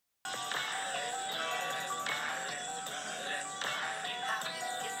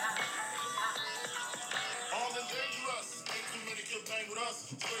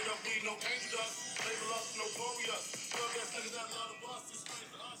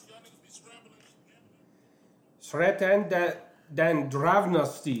Sretan dan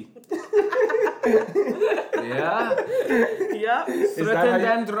Dravnosti. Yeah. Yep. Sretan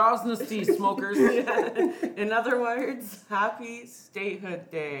dan Droznosti, smokers. In other words, happy Statehood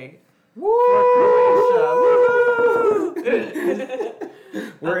Day. Woo! For Croatia.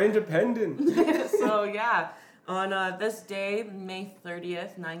 We're independent. So yeah, on this day, May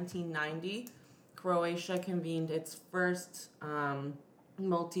 30th, 1990, Croatia convened its first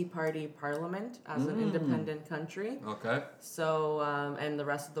multi-party parliament as an independent country. Okay. So, and the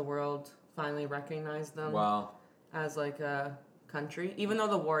rest of the world finally recognized them as like a country, even though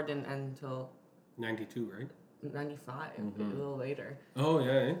the war didn't end until 92, right? 95, a little later. Oh,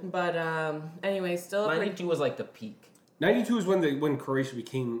 yeah. But anyway, still a 92 was like the peak. 92 is when Croatia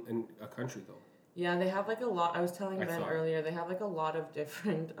became a country, though. Yeah, they have like a lot. I was telling I Ben thought. earlier, they have like a lot of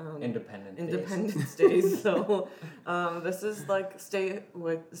different Independence days. So this is like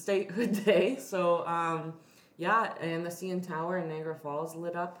Statehood Day. So yeah, and the CN Tower in Niagara Falls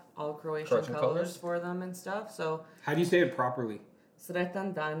lit up all Croatian colors for them and stuff. So How do you say it properly?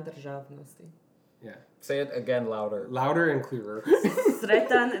 Sretan dan državnosti. Yeah. Say it again louder. Louder and clearer.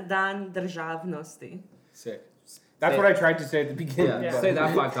 Sretan dan državnosti. Sick. That's what I tried to say at the beginning. Yeah. but- Say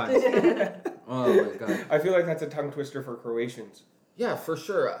that 5 times. Oh my god. I feel like that's a tongue twister for Croatians. Yeah, for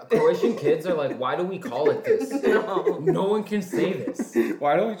sure. Croatian kids are like, why do we call it this? No one can say this.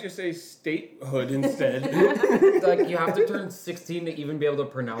 Why don't we just say statehood instead? Like, you have to turn 16 to even be able to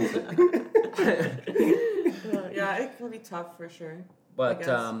pronounce it. Yeah, it can be tough for sure. But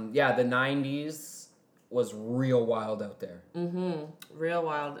yeah, the 90s was real wild out there. Real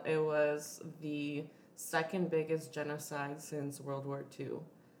wild. It was the second biggest genocide since World War II.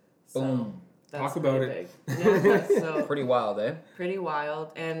 So Boom. that's Talk about pretty big. Yeah, so Pretty wild, eh? pretty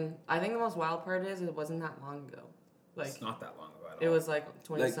wild. And I think the most wild part is it wasn't that long ago. Like It's not that long ago at all. it was like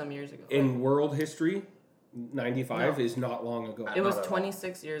 20 Like, some years ago. In world history, 95 No. is not long ago. It was not at all.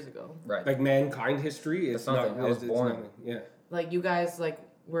 26 years ago. Right. Like mankind history, it's That's nothing. not. I was it's born. nothing. Yeah. Like you guys like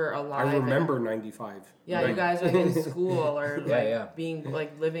were alive. I and- remember 95. yeah, Like, you guys were in school or like Yeah. being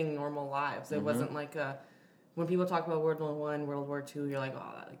like living normal lives. It wasn't like a when people talk about World War I, World War II, you're like,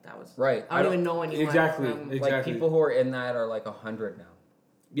 oh, that was Right. I don't even know anyone Exactly. from Exactly. Like, people who are in that are like 100 now.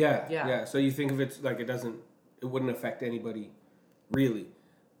 Yeah, Yeah. yeah. So you think of it like it wouldn't affect anybody, really,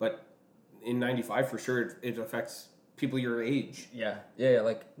 but in '95 for sure it affects people your age. Yeah. Yeah,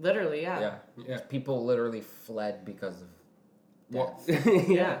 like, literally, yeah. yeah. Yeah. People literally fled because of Well, death,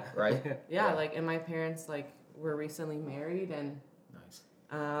 Yeah. right? Yeah, Yeah. like and my parents like were recently married and Nice.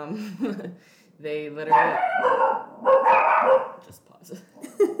 they literally just pause.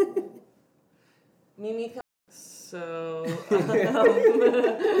 Mimi, so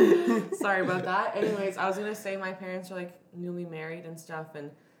sorry about that. Anyways, I was gonna say my parents are like newly married and stuff, and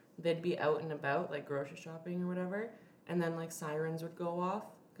they'd be out and about like grocery shopping or whatever, and then like sirens would go off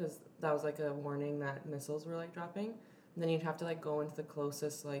because that was like a warning that missiles were like dropping. And then you'd have to like go into the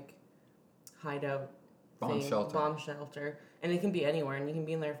closest like hideout Bomb shelter. and it can be anywhere and you can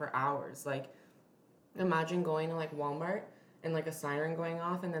be in there for hours. Like imagine going to like Walmart and like a siren going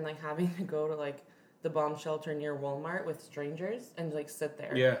off and then like having to go to like the bomb shelter near Walmart with strangers and like sit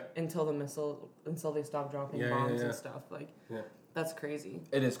there Yeah. until they stop dropping Yeah, bombs yeah. and stuff. Like Yeah. that's crazy.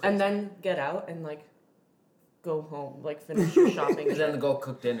 It is crazy. And then get out and like go home, like finish your shopping. And then go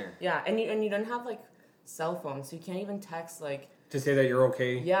cook dinner. Yeah, and you don't have like cell phones, so you can't even text like To say that you're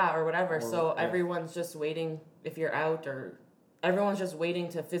okay. yeah or whatever. Or- So yeah. everyone's just waiting if you're out, or everyone's just waiting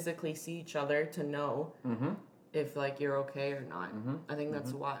to physically see each other to know if like you're okay or not. I think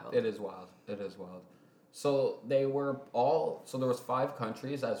that's wild. It is wild. It is wild. So there was 5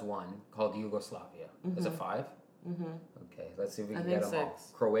 countries as one called Yugoslavia. Is it 5? Okay, let's see if we I can think get them all.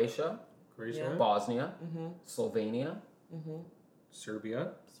 6. Croatia, Croatia, Yeah. Bosnia, Slovenia,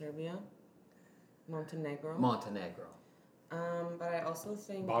 Serbia. Serbia, Montenegro. Montenegro. But I also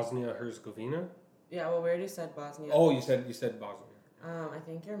think Bosnia Herzegovina. yeah. Well, we already said Bosnia. Oh, you said Bosnia. I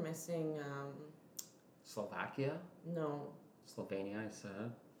think you're missing. Slovakia, No. Slovenia, I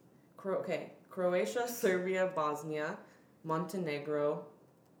said. Croatia, Serbia, Bosnia, Montenegro,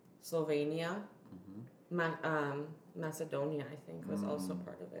 Slovenia, Macedonia, I think, was also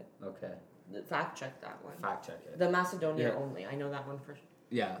part of it. Okay. Fact check that one. Fact check it. The Macedonia Yeah. only. I know that one for sure.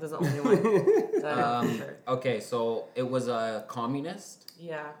 Yeah. That's the only one that I know for sure. Okay, so it was a communist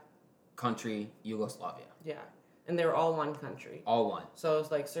Yeah, country, Yugoslavia. yeah. And they were all one country. All one. So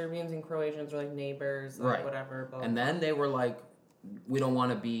it's like Serbians and Croatians were like neighbors, like Right. whatever. Blah, And blah. then they were like, we don't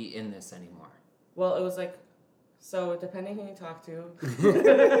want to be in this anymore. Well, it was like, so depending who you talk to,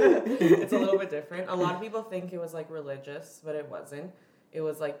 it's a little bit different. A lot of people think it was like religious, but it wasn't. It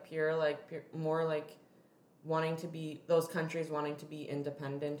was like pure, more like those countries wanting to be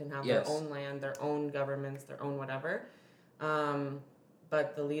independent and have Yes. their own land, their own governments, their own whatever.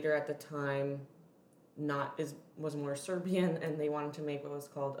 But the leader at the time was more Serbian, and they wanted to make what was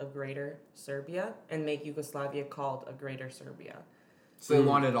called a Greater Serbia and make Yugoslavia called a Greater Serbia. So they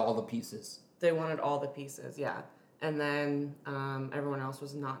wanted all the pieces. They wanted all the pieces, yeah. And then everyone else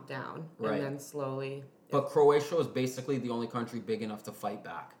was knocked down, Right. and then slowly. But Croatia was basically the only country big enough to fight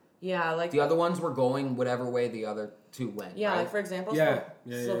back. Yeah, like The other ones were going whatever way the other two went. yeah, right? like for example,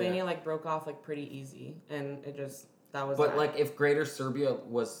 Slovenia like broke off like pretty easy, and it just that was. But that. like, if Greater Serbia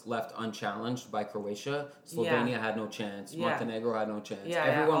was left unchallenged by Croatia, Slovenia had no chance. Yeah. Montenegro had no chance. Yeah,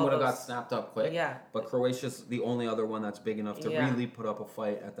 Everyone all would have got those- snapped up quick. Yeah. But Croatia's the only other one that's big enough to Yeah. really put up a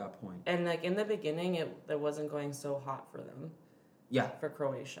fight at that point. And like in the beginning, it wasn't going so hot for them, Yeah. for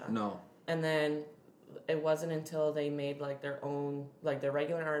Croatia. No. And then it wasn't until they made like their own, like their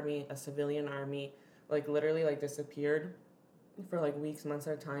regular army, a civilian army, like literally like disappeared for like weeks, months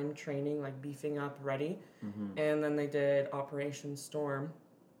at a time, training, like beefing up, ready. Mm-hmm. And then they did Operation Storm,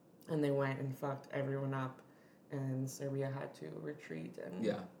 and they went and fucked everyone up, and Serbia had to retreat. And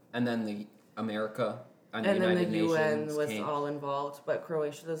Yeah. And then the America and, and the then the United UN Nations was came. all involved, but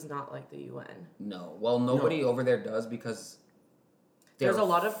Croatia does not like the UN. No. Well, nobody over there does because There's they're a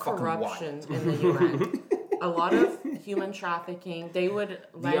lot of fucking corruption wild. in the UN. A lot of human trafficking. They would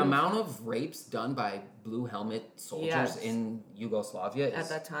The amount of rapes done by blue helmet soldiers Yes. in Yugoslavia is at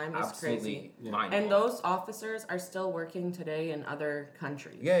that time is absolutely crazy. mind-blowing. And those officers are still working today in other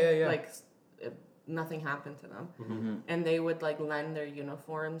countries. Yeah. Like nothing happened to them. Mm-hmm. And they would like lend their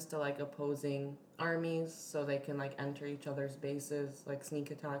uniforms to like opposing armies so they can like enter each other's bases, like sneak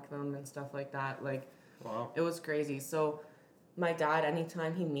attack them and stuff like that. Like Wow. it was crazy. So my dad,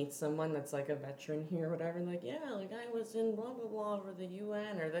 anytime he meets someone that's like a veteran here or whatever, like, yeah, like I was in blah blah blah for the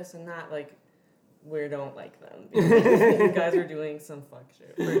UN or this and that, like we don't like them. You guys are doing some fuck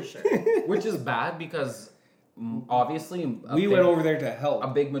shit for sure. Which is bad because obviously We went over there to help. a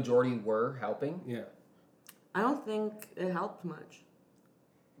big majority were helping. Yeah. I don't think it helped much.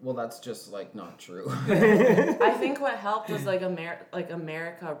 Well, that's just like not true. I think what helped was like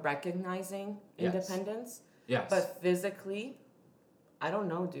America recognizing Yes. independence, Yes. but physically, I don't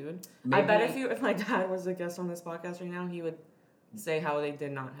know, dude. I Maybe- bet if my dad was a guest on this podcast right now, he would say how they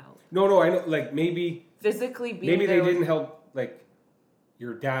did not help. No, I know. Like maybe Physically being maybe they there was- didn't help like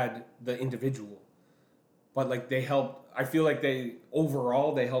your dad, the individual, but like they helped. I feel like they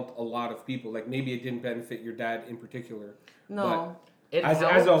helped a lot of people. Like maybe it didn't benefit your dad in particular. No. It As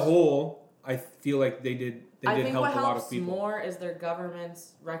a helps. whole, I feel like they did help what a lot of helps people. more is their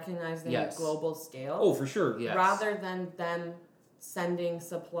governments recognizing Yes. a global scale. Oh, for sure. Yes. Rather than them sending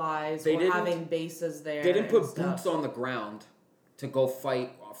supplies They or didn't- having bases there. They didn't and put stuff. boots on the ground to go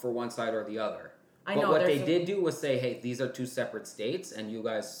fight for one side or the other. I But know, what there's they did do was say, hey, these are two separate states and you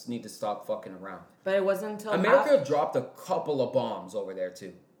guys need to stop fucking around. But it wasn't until America dropped a couple of bombs over there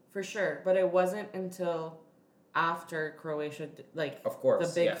too. for sure. But it wasn't until after Croatia, Of course,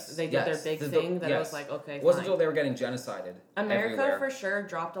 the big yes. they did Yes. their big The- thing that it was yes. like okay. It wasn't fine. until they were getting genocided. America everywhere. for sure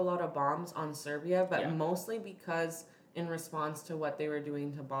dropped a lot of bombs on Serbia, but Yeah. mostly because in response to what they were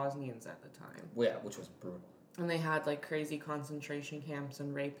doing to Bosnians at the time. Yeah, which was brutal. And they had like crazy concentration camps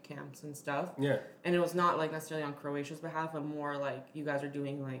and rape camps and stuff. Yeah. And it was not like necessarily on Croatia's behalf, but more like you guys are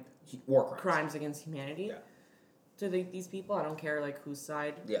doing like War crimes. crimes against humanity Yeah. to these people. I don't care like whose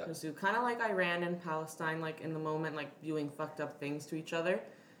side. Yeah. Who's who. Kind of like Iran and Palestine, like in the moment, like doing fucked up things to each other,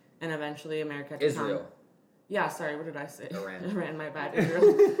 and eventually America. had to come- Israel. Yeah, sorry, what did I say? Iran. Iran, my bad.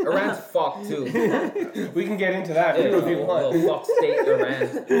 Israel. Iran's fucked too. We can get into that too if you want. Little fuck state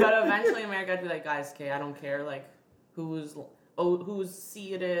Iran. But eventually America would be like, guys, okay, I don't care like whose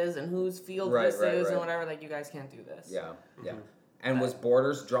sea it is and whose field Right, this right, is right. and whatever. Like you guys can't do this. Yeah, yeah. And was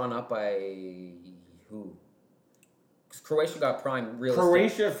borders drawn up by who? 'Cause Croatia got prime real estate.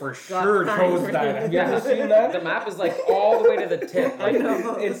 Croatia for sure Got chose time. that. Have you ever seen that? The map is like all the way to the tip. I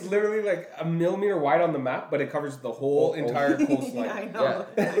know. It's literally like a millimeter wide on the map, but it covers the whole entire coastline. I know.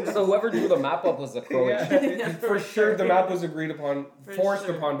 Yeah. So whoever drew the map up was the Croatian. Yeah. For sure, the map was agreed upon, For forced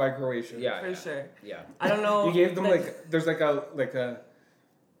sure. upon by Croatia. Yeah, For yeah, sure. yeah. I don't know. You gave them the- there's like a,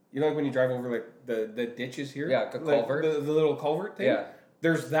 you know, like when you drive over like the ditches here. Yeah, the Like, culvert. the little culvert thing. Yeah.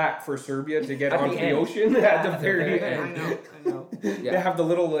 There's that for Serbia to get At the onto the end. ocean at the very I end. know. They Yeah. have the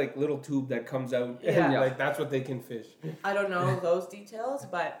little tube that comes out, and Yeah. like that's what they can fish. I don't know those details,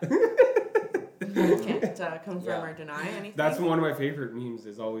 but can't confirm Yeah. or deny anything. That's one of my favorite memes.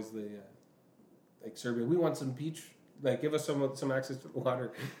 Is always the like Serbia. We want some beach. Like give us some access to the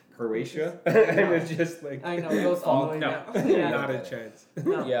water. Croatia, and it's just like I know, it goes all the way no, down. Yeah. not a chance.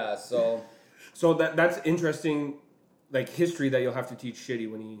 No. Yeah, so So that's interesting, like history that you'll have to teach Shitty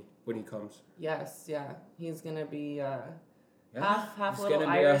when he comes. Yes, yeah. He's gonna be Yeah. half He's little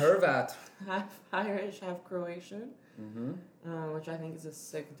gonna Irish, be a Hrvat. half Irish, half Croatian, Mm-hmm. which I think is a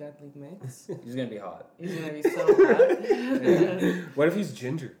sick, deadly mix. He's gonna be hot. He's gonna be so hot. What if he's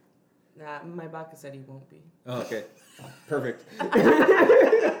ginger? Nah, my baka said he won't be. Oh, okay, perfect.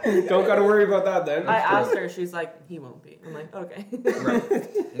 Don't gotta worry about that then. I asked her, she's like, he won't be. I'm like, okay. Right.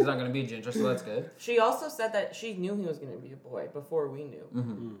 He's not gonna be ginger, so that's good. She also said that she knew he was gonna be a boy before we knew.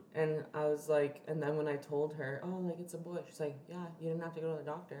 Mm-hmm. And I was like, and then when I told her, oh, like it's a boy, she's like, yeah, you didn't have to go to the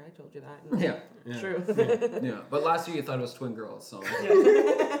doctor. I told you that. And I'm like, Yeah. True. Yeah. But last year you thought it was twin girls, so.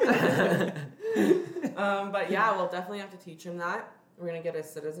 But yeah, we'll definitely have to teach him that. We're gonna get his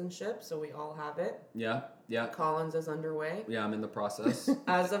citizenship, so we all have it. Yeah. Yeah. Collins is underway. Yeah, I'm in the process.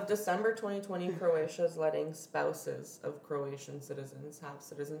 As of December 2020, Croatia is letting spouses of Croatian citizens have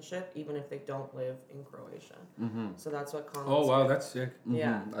citizenship, even if they don't live in Croatia. Mm-hmm. So that's what Collins. Oh wow, did. that's sick.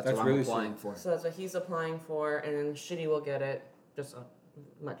 Yeah. That's That's what really I'm applying for. So that's what he's applying for, and then Shitty will get it just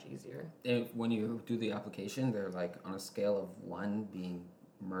much easier. And when you do the application, they're like on a scale of 1 being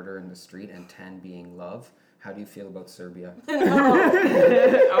murder in the street and 10 being love. How do you feel about Serbia?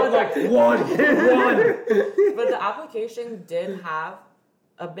 I was like one. But the application did have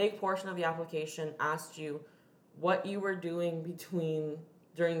a big portion of the application asked you what you were doing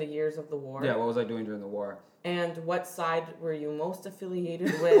during the years of the war. Yeah, what was I doing during the war? And what side were you most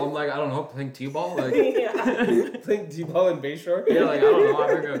affiliated with? I'm like, I don't know, playing T-ball? Like, Yeah. Playing D-ball in Bayshore. yeah, like, I don't know,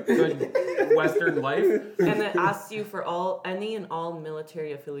 having a good Western life. And it asks you for any and all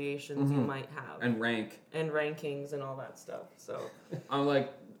military affiliations you might have. And rank. And rankings and all that stuff. So I'm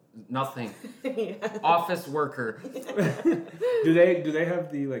like, nothing. yeah. Office worker. Do they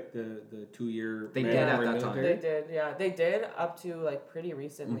have the 2-year? They did at mandatory that time. military? They did, yeah. They did up to like pretty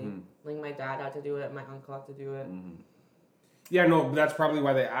recently. Mhm. Like my dad had to do it, my uncle had to do it. Yeah, no, but that's probably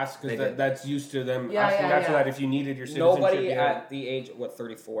why they asked, They because did. that's used to them Yeah, asking yeah, that, so yeah. that if you needed your citizenship. Nobody you had- at the age,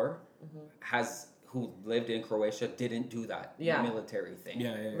 34, who lived in Croatia didn't do that Yeah. military thing.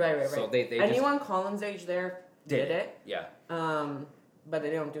 Yeah, yeah, yeah. Right. So they Anyone Collins' age there did it. Yeah. But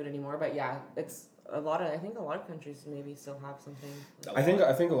they don't do it anymore. But yeah, it's I think a lot of countries maybe still have something. I think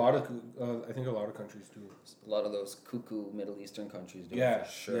a lot of countries do. A lot of those cuckoo Middle Eastern countries do Yeah, it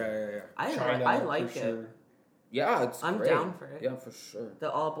for sure. yeah. I like for it. sure. Yeah, it's I'm great. down for it. Yeah, for sure. The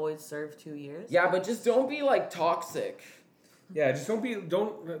all boys serve 2 years. Yeah, but just don't be like toxic. Yeah, just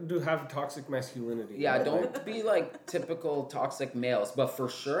don't have toxic masculinity. Yeah, Like, don't be like typical toxic males. But for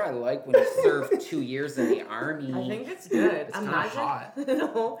sure, I like when you serve 2 years in the army. I think it's good. It's kinda Imagine, hot.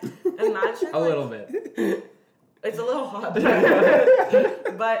 no, imagine A like, little bit. It's a little hot,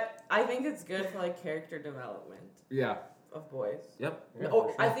 but I think it's good for like character development Yeah. of boys. Yep. Yeah, Oh,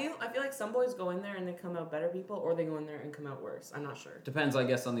 for I sure. feel like some boys go in there and they come out better people, or they go in there and come out worse. I'm not sure. Depends, I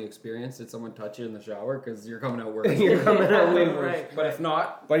guess, on the experience. Did someone touch you in the shower? Because you're coming out worse. You're coming out way worse. Right. But if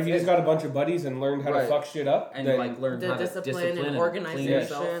not, But if you just got a bunch of buddies and learned how to Right. fuck shit up, and then like learn The how discipline, to discipline and clean organization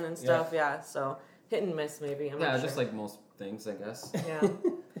yourself. and stuff. Yeah. So hit and miss maybe. I'm Yeah, not just sure. like most things, I guess. Yeah.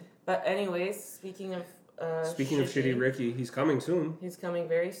 But anyways, speaking of speaking of shitty Ricky, he's coming soon. he's coming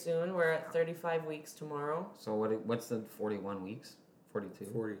very soon. We're at 35 weeks tomorrow. So what's the 41 weeks? 42?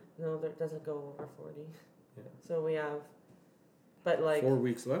 40. No, there doesn't go over 40. Yeah. So we have, but like 4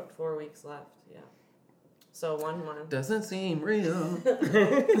 weeks left. 4 weeks left. Yeah. So 1 month. Doesn't seem real.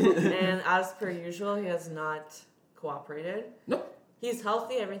 And as per usual, he has not cooperated. Nope. He's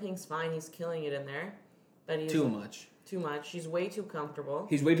healthy. Everything's fine. He's killing it in there. But he's Too much. Too much. He's way too comfortable.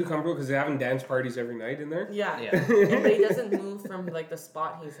 He's way too comfortable because they're having dance parties every night in there. Yeah. Yeah. And but he doesn't move from like the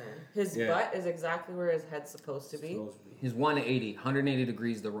spot he's in. His Yeah. butt is exactly where his head's supposed to be. He's 180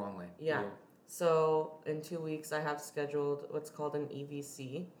 degrees the wrong way. Yeah. So in 2 weeks, I have scheduled what's called an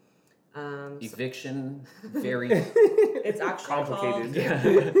EVC. So Eviction, very it's actually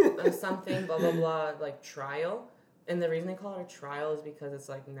Complicated. called something blah blah blah like trial. And the reason they call it a trial is because it's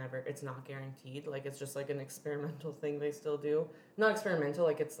like it's not guaranteed. Like it's just like an experimental thing they still do. Not experimental,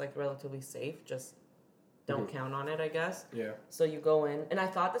 like it's like relatively safe. Just don't count on it, I guess. Yeah. So you go in, and I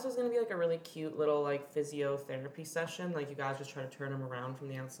thought this was gonna be like a really cute little like physiotherapy session. Like you guys just try to turn him around from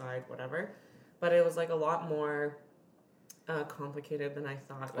the outside, whatever. But it was like a lot more complicated than I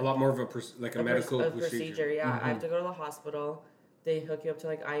thought. A lot more of a medical procedure. Yeah, I have to go to the hospital. They hook you up to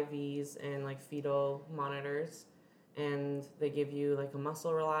like IVs and like fetal monitors, and they give you like a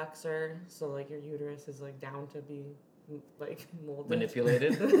muscle relaxer, so like your uterus is like down to be like molded,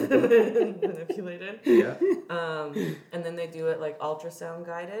 manipulated. manipulated. Yeah. And then they do it like ultrasound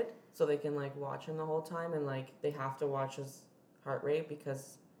guided, so they can like watch him the whole time, and like they have to watch his heart rate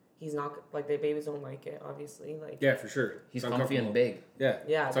because he's not like the babies don't like it, obviously. Like Yeah, for sure. He's It's comfy and uncomfortable. big. Yeah.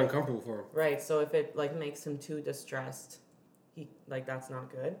 Yeah, It's like- uncomfortable for him. right. So if it like makes him too distressed, he like that's not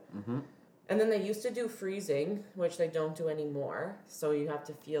good. Mm-hmm. And then they used to do freezing, which they don't do anymore. So you have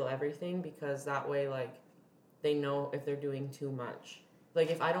to feel everything because that way, like, they know if they're doing too much. Like,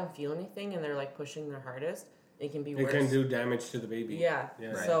 if I don't feel anything and they're, like, pushing their hardest, it can be It worse. can do damage to the baby. Yeah.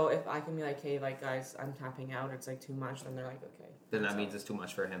 Yeah. Right. So if I can be like, hey, like, guys, I'm tapping out, it's, like, too much, then they're like, okay. Then that So- means it's too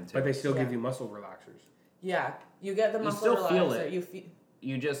much for him too. But they still Yeah. give you muscle relaxers. Yeah. You get the You muscle still feel relaxer, it. You feel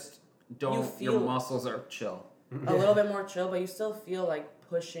You just don't. feel- Your muscles are chill. a little bit more chill, but you still feel, like,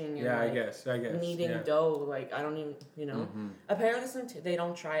 pushing and, Yeah, like, I guess. kneading Yeah. dough. Like, I don't even, you know. Mm-hmm. Apparently, they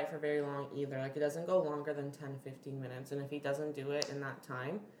don't try it for very long either. Like, it doesn't go longer than 10, 15 minutes. And if he doesn't do it in that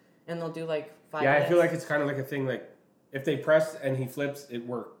time, and they'll do like 5 Yeah, minutes. I feel like it's kind of like a thing. Like, if they press and he flips, it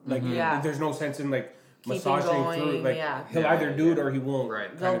worked. Like, Yeah. there's no sense in like Keeping massaging going, through. Like, yeah. he'll Yeah, either do it or he won't. Right.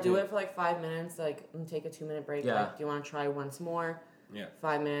 they'll kinda do thing. it for like 5 minutes, like, and take a 2-minute break. Yeah. Like, do you want to try once more? Yeah.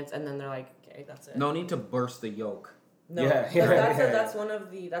 5 minutes, and then they're like, okay, that's it. No need to burst the yolk. No, Yeah, but yeah, that's yeah. That's one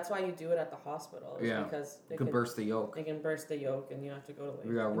of the. That's why you do it at the hospital. Is Yeah. because they You can burst the yolk. They can burst the yolk, and you have to go to labor.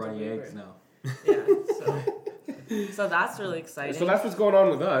 We got into runny labor. eggs now. Yeah. So that's really exciting. So that's what's going on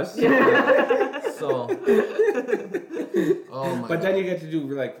with us. So. Oh my. But then you get to do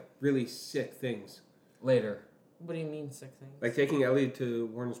like really sick things. Later. What do you mean sick things? Like taking Ellie to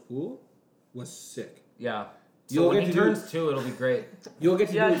Warner's pool was sick. Yeah. So You'll when get he to do- turns 2, it'll be great. You'll get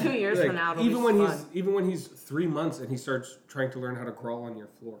to Yeah, do 2 years like, from now, it'll even be when fun. even when he's 3 months and he starts trying to learn how to crawl on your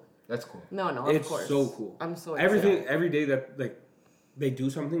floor. That's cool. No, of It's course. so cool. I'm so excited. Everything every day that like they do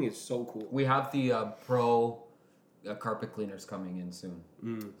something is so cool. We have the pro carpet cleaners coming in soon.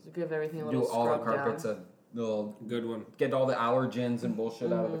 To give everything a Do little all the scrub carpets. down. They'll Good one. get all the allergens and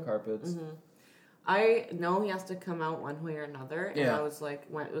bullshit out of the carpets. I know he has to come out one way or another, and Yeah. I was like,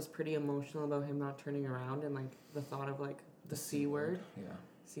 it was pretty emotional about him not turning around and like the thought of like the C word, Yeah.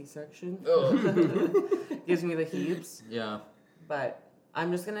 C-section, Ugh. gives me the heaves. Yeah. But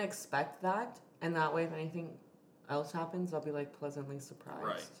I'm just gonna expect that, and that way, if anything else happens, I'll be like pleasantly surprised.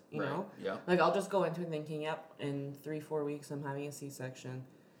 Right. You right. know, Yeah. like I'll just go into it thinking, yep, in 3-4 weeks I'm having a C-section.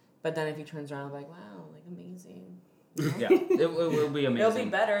 But then if he turns around, I'm like, wow, like amazing. You know? Yeah. It will be amazing. It'll be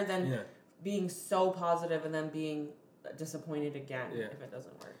better than Yeah. being so positive and then being disappointed again Yeah. if it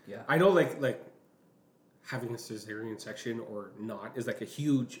doesn't work. Yeah. I know like having a cesarean section or not is like a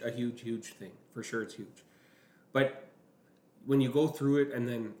huge thing. For sure it's huge. But when you go through it and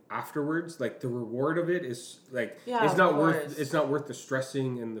then afterwards, like the reward of it is like Yeah, it's of not course. worth the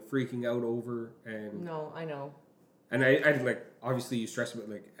stressing and the freaking out over and No, I know. I like obviously you stress about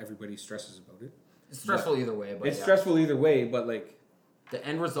like everybody stresses about it. It's stressful either way, but It's yeah. stressful either way, but like The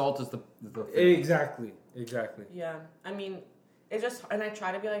end result is the exactly. Yeah. I mean, it just, and I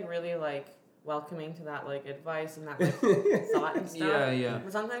try to be like really like welcoming to that like advice and that like thought and stuff. Yeah, yeah.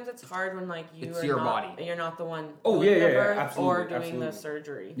 But sometimes it's hard when like you It's are your not, body. you're not the one Oh, doing yeah, the yeah, birth or absolutely, doing the absolutely.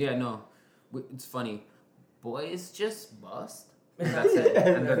 surgery. Yeah, no. It's funny. Boys just bust. And that's it.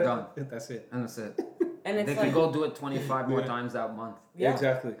 And they're done. That's it. And that's it. And it's They like, can go do it 25 more times that month. yeah.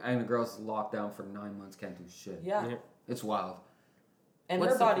 Exactly. And the girl's locked down for 9 months, can't do shit. Yeah. Yeah. It's wild. And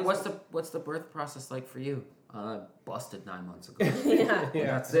her body's what's the birth process like for you? Busted 9 months ago. yeah. Yeah.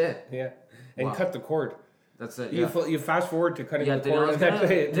 That's it. Yeah. And Wow. cut the cord. That's it. You Yeah. you fast forward to cutting Yeah, the cord.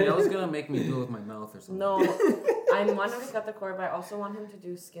 Danielle's gonna make me do it with my mouth or something. No, I want him to cut the cord, but I also want him to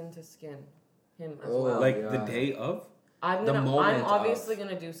do skin to skin. Him as Oh, well. like yeah. the day of. I'm the gonna. moment I'm obviously of-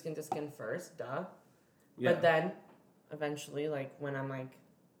 gonna do skin to skin first, duh. Yeah. But then, eventually, like when I'm like,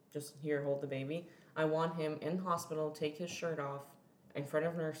 just here, hold the baby. I want him in hospital, take his shirt off, in front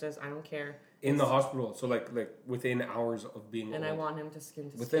of nurses. I don't care. In the hospital, so like within hours of being. And I old. want him to skin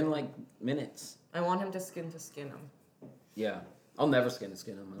to Within skin. like minutes. I want him to skin him. Yeah. I'll never skin to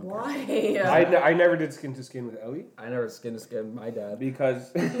skin him. I don't care. Why? I never did skin to skin with Ellie I never skin to skin my dad.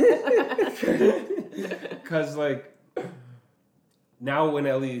 because like now when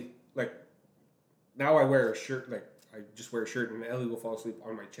Ellie like now I wear a shirt like I just wear a shirt and Ellie will fall asleep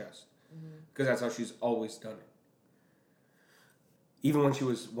on my chest because that's how she's always done it. Even when she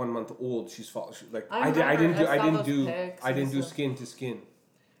was 1 month old, I remember, didn't I saw those do pics I didn't and do stuff. skin to skin.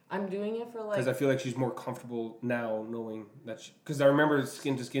 I'm doing it for Because I like. feel like she's more comfortable now knowing that because I remember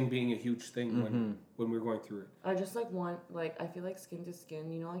skin to skin being a huge thing when we were going through it. I just like want like I feel like skin to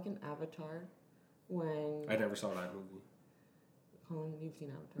skin. You know, like an Avatar, when I never saw that movie. Colin, you've seen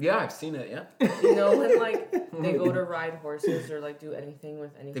Avatar. Yeah, I've seen it, yeah. You know when like they go to ride horses or like do anything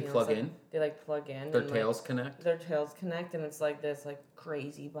with anything. They else, plug like, in. They like plug in. Their and, tails connect. Like, their tails connect, and it's like this like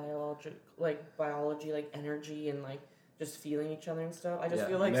crazy biology like energy and like just feeling each other and stuff. I just Yeah.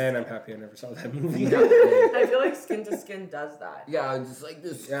 feel like Man, I'm happy I never saw that movie. I feel like skin to skin does that. Yeah, just like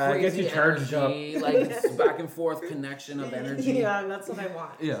this Yeah, it gets crazy you charged energy, like this back and forth connection of energy. Yeah, that's what I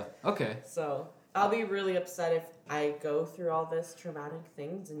want. Yeah. Okay. So I'll be really upset if I go through all this traumatic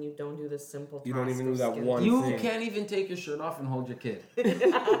things and you don't do this simple. You don't task even of do that skin one to You thing. can't even take your shirt off and hold your kid. skin.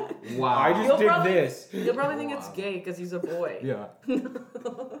 Wow. I just You'll did probably- this. You'll probably think it's Wow. gay because he's a boy. Yeah.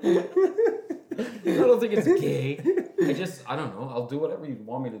 I don't think it's gay. I don't know. I'll do whatever you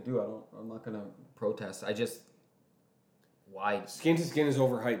want me to do. I'm not gonna protest. Why? Skin to skin is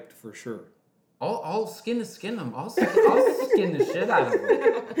overhyped for sure. I'll skin to skin them. I'll skin the shit out of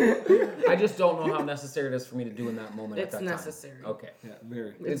them. I just don't know how necessary it is for me to do in that moment. It's at that necessary. Time. Okay. Yeah,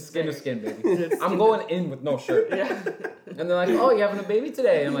 very. It's skin to skin, baby. It's I'm skin going in with no shirt. Yeah. And they're like, "Oh, you having a baby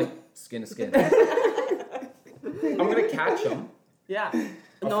today?" I'm like, "Skin to skin." I'm gonna catch them. Yeah.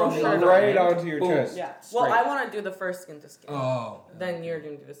 From No the shirt other on. Right end. onto your Boom. chest. Yeah. Well, Straight. I want to do the first skin to skin. Oh. Then you're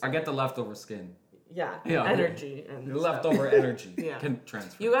doing the I skin. get the leftover skin. Yeah. Yeah. Energy and The stuff. leftover energy Yeah. can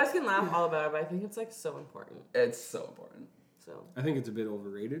transfer. You guys can laugh all about it, but I think it's like so important. It's so important. So I think it's a bit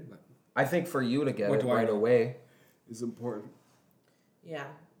overrated, but I think for you to get What it do I right know? away. it's important. yeah.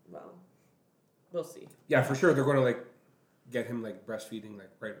 Well, we'll see. Yeah, for sure. They're going to like get him like breastfeeding like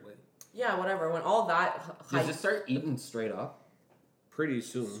right away. Yeah. Whatever. When all that You hype. just start eating straight up. Pretty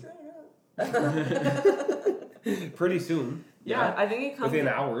soon. yeah. Pretty soon. I think he comes. Within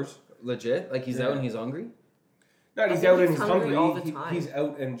hours. Legit? Like he's Yeah. out and he's hungry? No, he's think out he's and he's hungry hungry. all the time. He's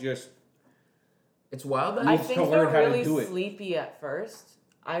out and just It's wild that I needs think to they're learn how to really do it. sleepy at first.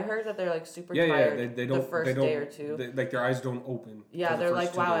 I heard that they're like super yeah. tired They don't. the first they don't, day or two. like their eyes don't open. Yeah, for the they're first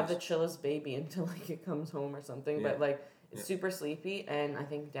like, 2 wow, I have the days. chillest baby until like it comes home or something. Yeah. But like, it's Yeah. super sleepy, and I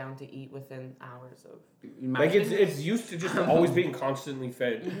think down to eat within hours of. Like it's used to just always being constantly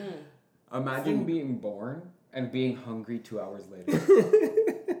fed. Imagine Food. being born and being hungry 2 hours later.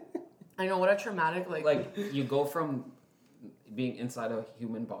 I know, what a traumatic Like you go from being inside a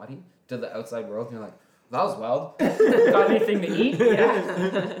human body to the outside world and you're like, that was wild. Got anything to eat?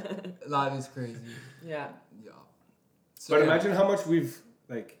 Yeah. That is crazy. Yeah. Yeah. So, But yeah. imagine how much we've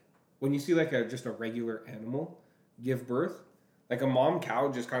like when you see like just a regular animal give birth. Like a mom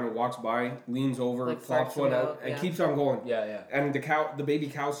cow just kind of walks by, leans over, Like flops farts one it out, out, and yeah. keeps on going. Yeah. And the baby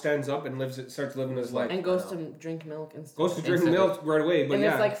cow stands up and starts living his life. And goes to drink milk and stuff. Goes to drink Instantly. milk right away, but and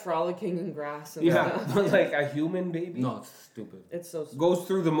yeah, it's like frolicking in grass and yeah, stuff. but like a human baby No, it's stupid. It's so goes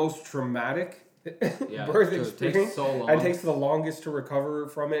through the most traumatic Yeah, birth dude, it experience, takes so long. and takes the longest to recover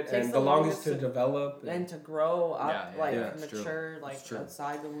from it, Takes and the the longest to longest to- develop. and to grow up, Yeah, like it's true. mature, like It's true.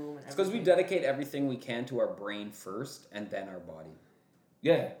 outside the womb. And It's because we everything. dedicate everything we can to our brain first and then our body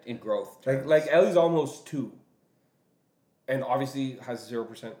yeah, in growth. like terms. like Ellie's almost 2, and obviously has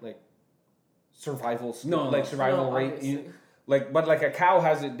 0% like survival survival No, rate. obviously. But like a cow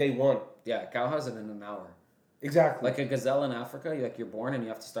has it day 1. Yeah, cow has it in an hour. Exactly. Like a gazelle in Africa, you're born and you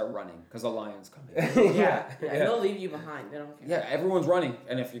have to start running because a lion's coming. Yeah, they'll leave you behind. They don't care. Yeah, everyone's running,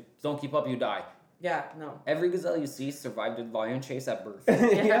 and if you don't keep up, you die. Yeah, no. Every gazelle you see survived a lion chase at birth.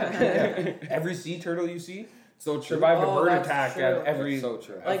 yeah. Every sea turtle you see So true. survived Oh, a bird that's attack true. at every So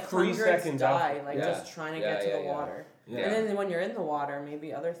true. Like 3 hundreds seconds die, after. like Yeah. just trying to Yeah, get to yeah, the yeah. water. Yeah. And then when you're in the water,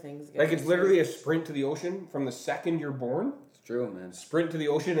 maybe other things get Like it's you. literally a sprint to the ocean from the second you're born. It's true, man. Sprint to the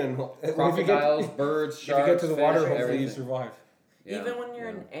ocean and Crocodiles, birds, if you sharks, get to the water, fish, hopefully you everything. survive. Yeah, Even when you're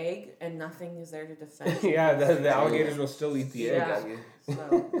yeah. an egg and nothing is there to defend. you. Yeah, the alligators will still eat the egg Yeah. at you.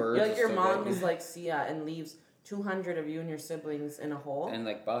 So, Birds like are your so mom good. is like Sia and leaves 200 of you and your siblings in a hole And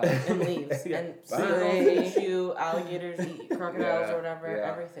like, bye. and leaves. Yeah. And Bye. seals eat you, alligators eat crocodiles Yeah, or whatever,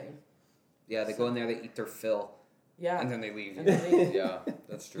 yeah. everything. Yeah, they go in there, they eat their fill, Yeah. and then they leave. And they leave. Yeah,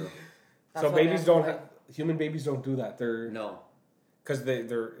 that's true. That's So what babies I don't feel have human babies don't do that. They're No. because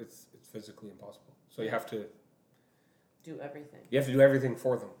they're it's physically impossible. So you have to do everything. do everything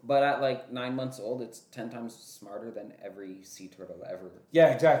for them. But at like 9 months old, it's 10 times smarter than every sea turtle ever. Yeah,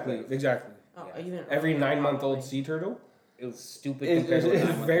 exactly. Oh, Yeah. even Every earlier, 9-month-old probably. sea turtle It was stupid is compared to a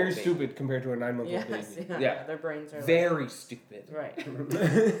 9-month-old very baby. stupid compared to a 9-month-old Yes, baby. yeah, Yeah. Their brains are Very stupid. right.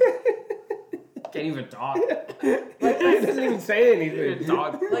 Can't even talk. It doesn't even say anything.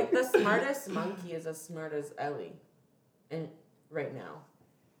 Dog. Like the smartest monkey is as smart as Ellie, and right now.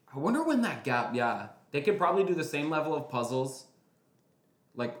 I wonder when that gap. Yeah, they could probably do the same level of puzzles,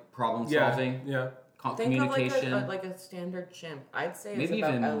 like problem solving, Yeah. Think communication. of like a standard chimp. I'd say it's maybe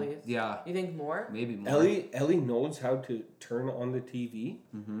about even Ellie's. yeah, You think more? maybe more. Ellie knows how to turn on the TV,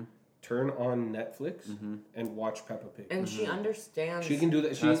 Mm-hmm. turn on Netflix, and watch Peppa Pig. And she understands. She can do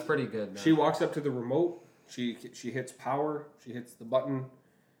that. That's pretty good. Man. She walks up to the remote. She hits power. She hits the button.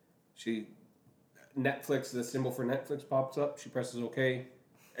 She Netflix, the symbol for Netflix pops up. She presses OK.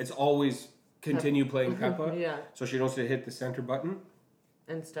 It's always continue playing Peppa. Yeah. So she knows to hit the center button,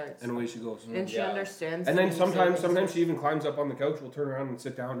 And starts. and away she goes. And she Yeah. understands. And the then music sometimes she even climbs up on the couch. We'll turn around and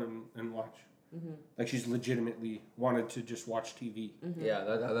sit down and watch. Mm-hmm. Like she's legitimately wanted to just watch TV. Yeah,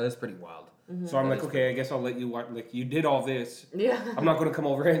 that is pretty wild. So I'm That like, is okay, I guess I'll let you watch. Like you did all this. Yeah. I'm not going to come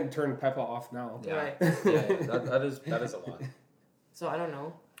over and turn Peppa off now. Yeah, Right. that is a lot. So I don't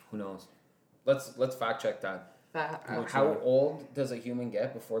know. Who knows? Let's fact check that. What's How that? old does a human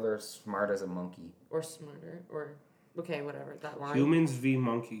get before they're smart as a monkey? Or smarter. Or okay, whatever. That line. Humans v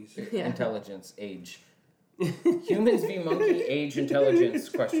monkeys. Yeah. Intelligence, age. Humans v monkey, age, intelligence?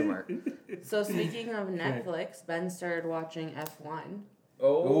 Question mark. So speaking of Netflix, Ben started watching F1.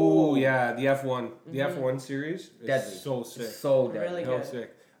 Oh yeah, the F1, the F1 series is Deadly. so sick. So dead. Really So good.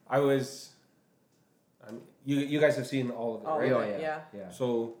 sick. I was. You guys have seen all of it, Oh, right? Oh, yeah. yeah. Yeah. Yeah.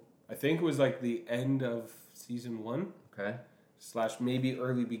 So I think it was like the end of season 1 Okay. / maybe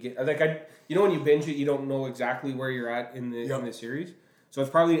early begin. Like when you binge it, you don't know exactly where you're at in the series. So it's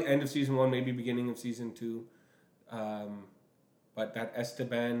probably the end of season 1, maybe beginning of season 2. But that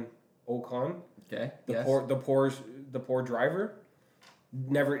Esteban Ocon, Okay. the Yes. poor driver,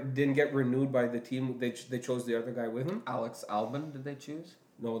 didn't get renewed by the team. They chose the other guy with him. Alex Albon, did they choose?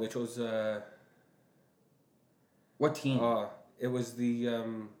 No, they chose. What team? It was the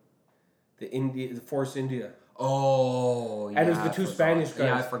Force India, Oh, yeah. and it was the I two forgot. Spanish guys.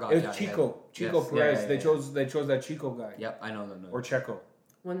 Yeah, I forgot. It was Yeah, Chico Yes. Perez. Yeah, They yeah. chose that Chico guy, Yep, I know. or Checo.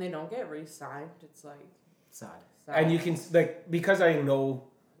 When they don't get re-signed, it's like Sad. sad. And you can because I know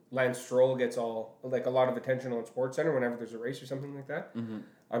Lance Stroll gets a lot of attention on SportsCenter whenever there's a race or something like that. Mm-hmm.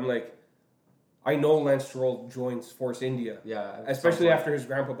 I'm like, I know Lance Stroll joins Force India. Yeah. Especially after his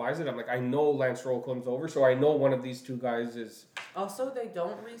grandpa buys it. I'm like, I know Lance Stroll comes over, so I know one of these two guys is. Also, they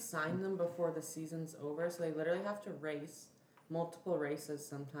don't re-sign them before the season's over, so they literally have to race multiple races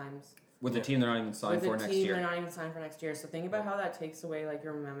sometimes. With a team they're not even signed With for a next team year. they're not even signed for next year. So think about how that takes away like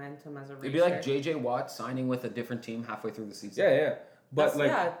your momentum as a racer. It'd be like JJ Watt signing with a different team halfway through the season. Yeah. But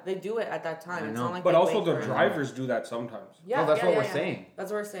they do it at that time. I It's know. not like but they also wait the for it. drivers do that sometimes. Yeah, that's what we're yeah. saying.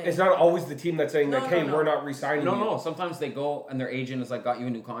 That's what we're saying. It's not always the team that's saying No, like, no, "Hey, no. we're not re-signing you." No. Sometimes they go and their agent is like, got you a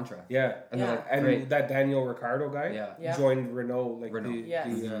new contract. Yeah, And Yeah. they're like, and great. that Daniel Ricciardo guy Yeah. Yeah. joined Renault, Yes.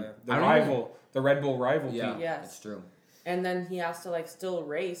 the I don't rival, the Red Bull rival Yeah. team. Yes. It's true. And then he has to like still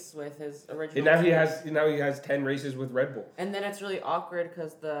race with his original. And now team. he has 10 races with Red Bull. And then it's really awkward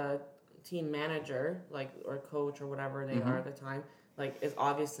because the team manager, or coach or whatever they are at the time, is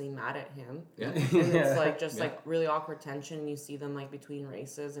obviously mad at him. Yeah. And it's Yeah. really awkward tension. And you see them between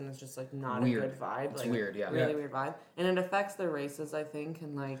races, and it's just not Weird. a good vibe. It's weird, yeah. Really weird vibe, and it affects the races, I think,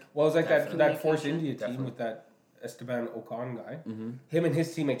 and Well, it's like Definitely. that Force Communication. India team Definitely. with that Esteban Ocon guy. Mm-hmm. Him and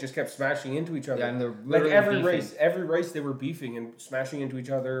his teammate just kept smashing into each other. Yeah, and they're like literally every beefing. race they were beefing and smashing into each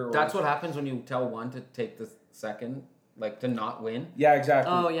other. Or That's what happens when you tell one to take the second, to not win, Yeah,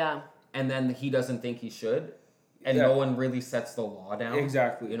 exactly. oh yeah, and then he doesn't think he should, and Yeah. no one really sets the law down.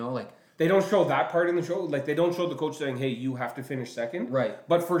 Exactly. You know, They don't show that part in the show. Like they don't show the coach saying, "Hey, you have to finish second." right.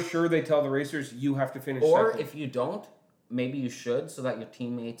 But for sure, they tell the racers, "You have to finish Or second." if you don't, maybe you should, so that your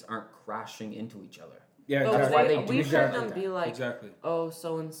teammates aren't crashing into each other. Yeah, but That's why they do we've shit heard like them that. be like, exactly. oh,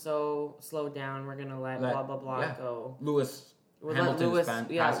 so and so, slow down. We're gonna let blah blah blah yeah. go. Lewis We'll Hamilton let is Lewis,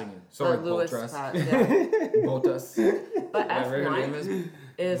 yeah, passing you. Sorry, let Lewis Bottas. pass, yeah. Bottas. But Whatever your name F1 is.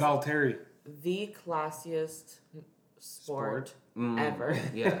 is Valtteri. the classiest sport Mm, ever.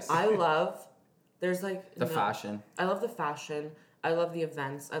 Yes. I love. There's the fashion. I love the fashion. I love the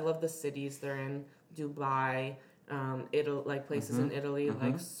events. I love the cities they're in. Dubai, Italy, places in Italy,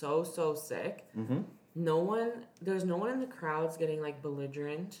 so sick. Mm-hmm. There's no one in the crowds getting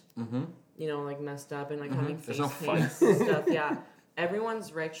belligerent. Mm-hmm. Messed up and having There's face no paints and stuff. Yeah,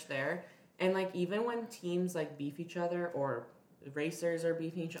 everyone's rich there, and even when teams beef each other or racers are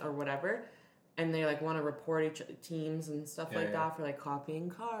beefing each or whatever, and they want to report each teams and stuff that for copying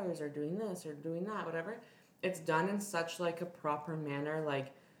cars or doing this or doing that, whatever. It's done in such a proper manner.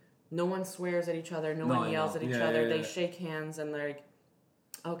 No one swears at each other. No No, one I yells know. at each Yeah, other. yeah, They yeah. shake hands and they're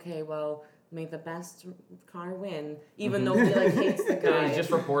okay, well, may the best car win. Even though he hates the guy. He just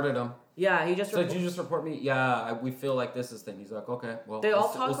reported him. Yeah, he just. So did you just report me? Yeah, we feel like this is thing. He's like, okay, well, They all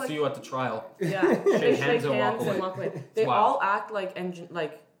talk we'll see you at the trial. Yeah, they hands and walk away. They Wow. all act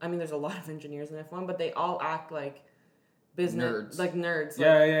I mean, there's a lot of engineers in F1, but they all act like business, Nerds. nerds.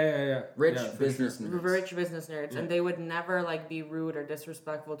 Yeah. Rich Yeah, for business sure. nerds. Rich business nerds, Yeah. and they would never be rude or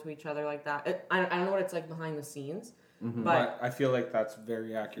disrespectful to each other like that. I don't know what it's like behind the scenes, Mhm. but But I feel like that's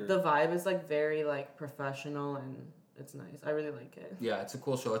very accurate. the vibe is very professional and it's nice. I really like it. Yeah, it's a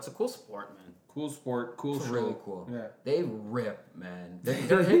cool show. It's a cool sport, man. Cool sport, cool It's show. really cool. Yeah. They rip, man. They're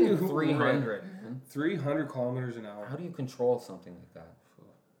hitting 300, man. 300 kilometers an hour. How do you control something like that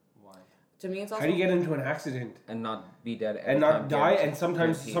Why? To me, it's also How do you get into an accident and not be dead and not die? And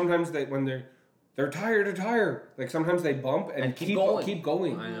sometimes guaranteed. they when they're tire to tire, like sometimes they bump and, keep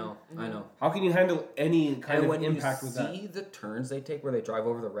going. I know. How can you handle any kind And of when impact you with that? see the turns they take where they drive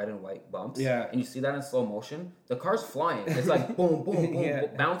over the red and white bumps, Yeah. and you see that in slow motion, the car's flying. It's like boom, boom, boom, Yeah.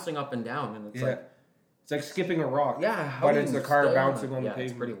 bouncing up and down, and it's Yeah. It's like skipping a rock. yeah, how But do it's you the car stay bouncing that? on the Yeah,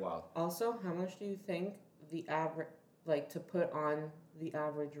 it's pavement. pretty wild. Also, how much do you think the average, like, to put on the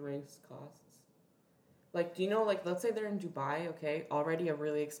average race costs? Like, do you know, like, let's say they're in Dubai, okay, already a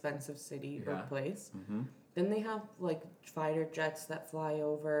really expensive city or Yeah. place. Mm-hmm. Then they have, like, fighter jets that fly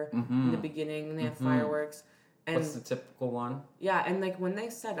over in Mm-hmm. the beginning, and they have Mhm. fireworks. And What's the typical one? yeah, and, like, when they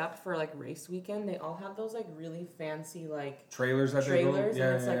set up for, like, race weekend, they all have those, like, really fancy, like, Trailers that they go. trailers, Yeah,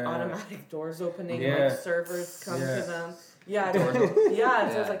 and it's, like, yeah, yeah. automatic doors opening, Yeah. and, like, servers come Yeah. to them. Yeah, Doors yeah,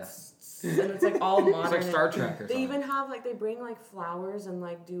 so Yeah. it's, like, and it's, like, all modern. It's like Star and Trek or They something. even have, like, they bring, like, flowers and,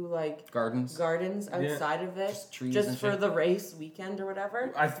 like, do, like, Gardens, gardens outside of it. just trees Just and for shit. the race weekend or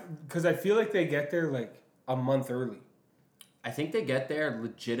whatever. Because I feel like they get there like a month early. I think they get there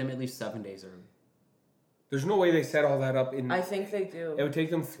legitimately 7 days early. There's no way they set all that up in. I think they do. It would take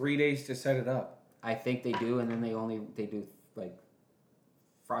them 3 days to set it up. I think they do, and then they do like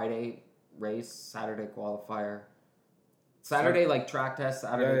Friday race, Saturday qualifier, Saturday like track test,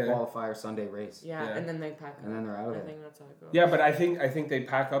 Saturday Yeah. qualifier, Sunday race, Yeah, Yeah. and then they pack and then they're out of I there. think that's how it goes. Yeah, but I think they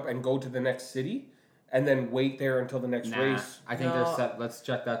pack up and go to the next city, and then wait there until the next Nah, race. I think No. they're set. Let's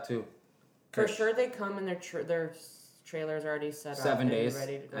check that too. For Okay. sure they come and their trailers already set up 7 and days,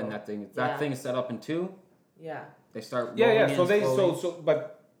 ready to go. and that Yeah. thing is set up in 2. Yeah. They start. Yeah, rolling So in they slowly.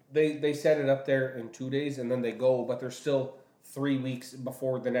 but they set it up there in 2 days, and then they go. But there's still 3 weeks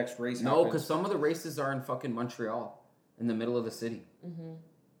before the next race. No, happens. because some of the races are in fucking Montreal, in the middle of the city,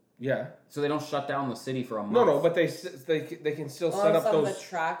 yeah, so they don't shut down the city for a month. no, but they can still set up some of those. the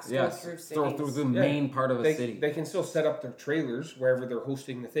tracks yes, go through through cities. the Yeah. main part of a They, city. they can still set up their trailers wherever they're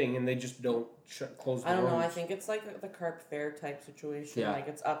hosting the thing, and they just don't close the I don't know, I roads. think it's like the carp fair type situation. Yeah. Like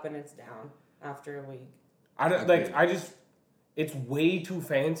it's up and it's down after a week. I don't Agreed. like. I just. It's way too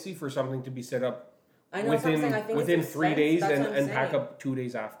fancy for something to be set up I know that's what I'm saying. I think within it's 3 days expensive. That's what I'm and pack saying. up 2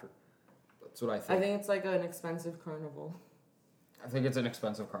 days after. That's what I I think. think it's like an expensive carnival. I think it's an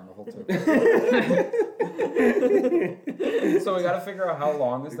expensive carnival too. So we got to figure out how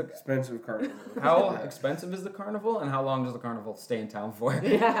long is the Expensive carnival. how expensive is the carnival and how long does the carnival stay in town for?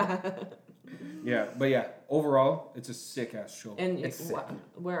 Yeah. Yeah, but yeah, overall, it's a sick ass show. And It's sick.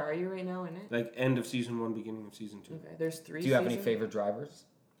 where are you right now in it? Like end of season 1, beginning of season 2. Okay, there's 3 Do you have any seasons? favorite drivers?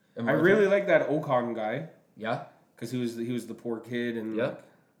 I really like that Ocon guy Yeah. because he was the poor kid and Yeah. like,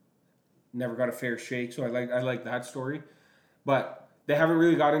 never got a fair shake. So I like that story, but they haven't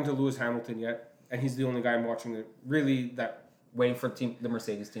really got into Lewis Hamilton yet, and he's the only guy I'm watching that really that. Waiting for the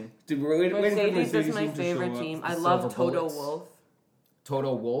Mercedes team. Mercedes is my team to favorite show up. team. I The love Silver Toto Bullets. Wolff.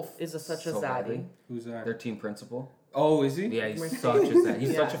 Toto Wolff Is such a so zaddy. badly. Who's that? Their team principal. Oh, is he? Yeah, he's Mercedes. such a zaddy.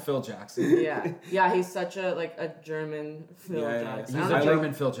 He's Yeah. such a Phil Jackson. Yeah, yeah, he's such a German Phil Yeah, yeah. Jackson. He's I a don't know.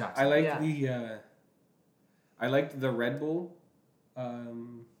 German Phil Jackson. I liked Yeah. I liked the Red Bull,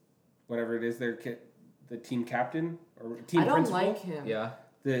 whatever it is, the team captain or team I don't principal. like him. Yeah.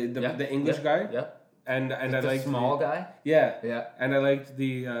 The English guy, Yeah. and I the liked small guy. Yeah, Yeah. and I liked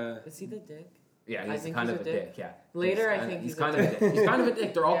the. Is he the dick? Yeah, I he's think kind he's of a a dick. dick. Yeah. Later, I think he's he's a kind of a dick. dick. He's kind of a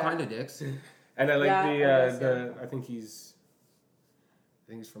dick. They're all Yeah. kind of dicks. And I like Yeah, I guess, the I think he's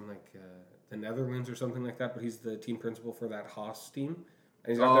from like the Netherlands or something like that, but he's the team principal for that Haas team.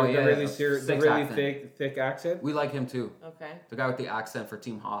 And he's got Oh, the yeah, really yeah. serious, the Thick really accent. thick accent. We like him too. Okay. The guy with the accent for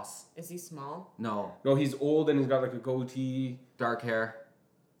Team Haas. Is he small? No, No, he's old and he's got like a goatee. dark hair,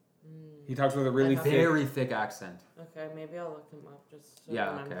 He talks with a really I thick. very thick accent. Okay, maybe I'll look him up just to Yeah.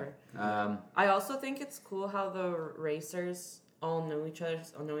 remember. Okay. I also think it's cool how the racers all know each other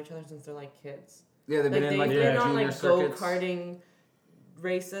since they're like kids. Yeah, they've Like been in they've like been the on junior like go circuits. karting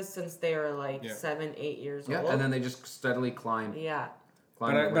races since they were like Yeah. 7-8 years Yeah, old. and then they just steadily climb. Yeah.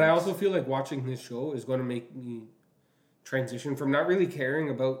 But I also feel like watching this show is going to make me transition from not really caring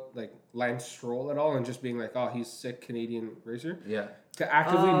about like Lance Stroll at all and just being like, oh, he's a sick Canadian racer, Yeah. to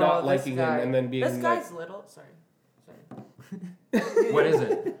actively Oh, not this liking guy. him and then being This like, guy's little. Sorry. What is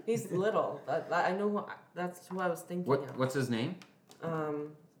it? He's little. I know. That's who I was thinking of. What's his name?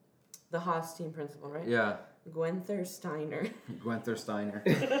 The Haas team principal, right? Yeah, Guenther Steiner. Guenther Steiner.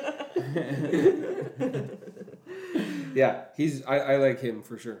 yeah, I like him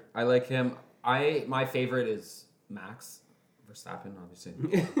for sure. I like him. My favorite is Max Verstappen, obviously,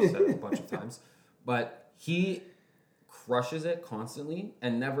 said it a bunch of times, but he crushes it constantly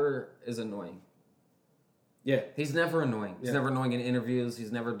and never is annoying. Yeah. He's never annoying. He's Yeah. never annoying in interviews.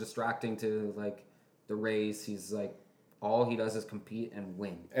 He's never distracting to like the race. He's like, all he does is compete and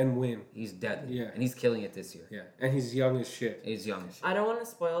win. And win. He's deadly. Yeah. And he's killing it this year. Yeah. And he's young as shit. He's young as shit. I don't want to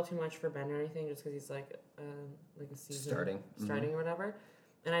spoil too much for Ben or anything, just because he's like a season Starting. or whatever.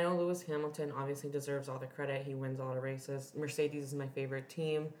 And I know Lewis Hamilton obviously deserves all the credit. He wins all the races. Mercedes is my favorite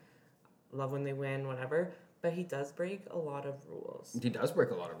team. Love when they win, whatever. But he does break a lot of rules. He does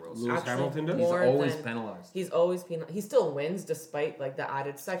break a lot of rules. Lewis Actually, Hamilton does? He's more always than- penalized. He's always he still wins despite like the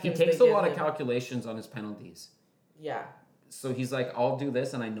added He seconds. takes they a give lot of him. calculations on his penalties. Yeah. So he's like, I'll do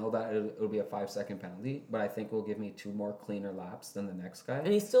this, and I know that it'll be a 5-second penalty, but I think will give me 2 more cleaner laps than the next guy. And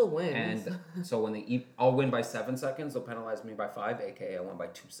he still wins. And so when I'll win by 7 seconds, they'll penalize me by 5, aka I won by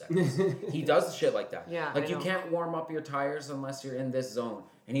 2 seconds. He does shit like that. Yeah, like I you know. can't warm up your tires unless you're in this zone,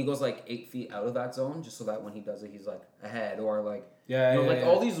 and he goes like 8 feet out of that zone just so that when he does it, he's like ahead or like Yeah, you know, yeah, like yeah.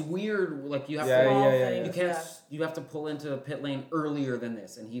 all these weird like you have Yeah, to yeah, yeah, you yeah. can't you have to pull into pit lane earlier than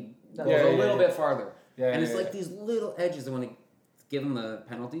this, and he goes Yeah, a yeah, little yeah. bit farther. Yeah, and yeah, it's like yeah. these little edges, and when they give him the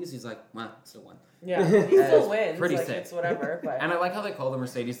penalties, he's like, well, still won. Yeah, he It's still wins. pretty Like sick. it's whatever. But And I like how they call the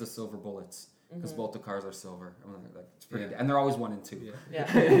Mercedes the silver bullets because both the cars are silver. I'm like, it's pretty, and they're always 1 and 2. Yeah. yeah,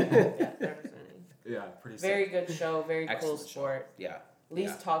 yeah, they're understanding. Yeah, pretty Very good show. Very cool Excellent show. sport. Yeah,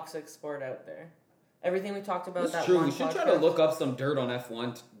 Least toxic sport out there. Everything we talked about. that's that true. one We should try podcast- to look up some dirt on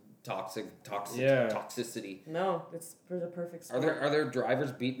F1 Yeah. toxicity. No, it's for the perfect Are sport. there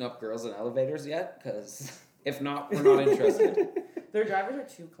drivers beating up girls in elevators yet? Because if not, we're not interested. Their drivers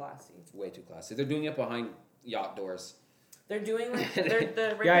are too classy. It's way too classy. They're doing it behind yacht doors. They're doing like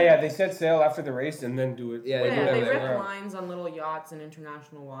they're Yeah, they set sail after the race and then do it. Yeah, Yeah, do they whatever. rip lines on little yachts in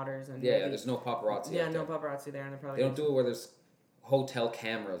international waters and Yeah, maybe- there's no paparazzi. yeah, out no there. paparazzi there, and they're probably They don't do it where there's hotel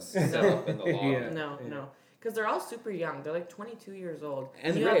cameras set up in the lobby. Yeah. no, because they're all super young. They're like 22 years old.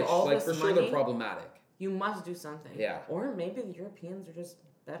 And you rich, have all like this for sure money, they're problematic. you must do something. Yeah. Or maybe the Europeans are just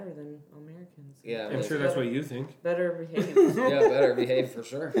better than Americans. Yeah, I'm sure that's what you think. Better behaved. Yeah, better behave for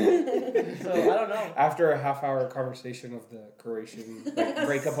sure. So I don't know. After a half-hour conversation of the Croatian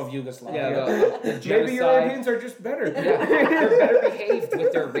breakup of Yugoslavia, the maybe genocide. Europeans are just better. Yeah, they're better behaved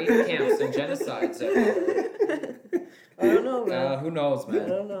with their rape camps and genocides. I don't know, man. Who knows, I man?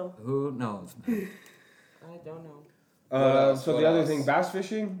 don't know. Who knows, man? I don't know. So What the other else? thing, bass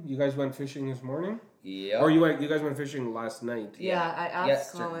fishing. You guys went fishing this morning, Yeah. or you guys went fishing last night? Yeah, I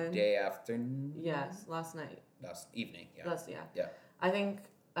asked Colin. Yesterday afternoon. Yes, last night. Last evening. Yeah. Yeah. Yeah. I think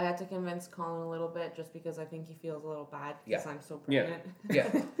I had to convince Colin a little bit just because I think he feels a little bad because I'm so Yeah. pregnant.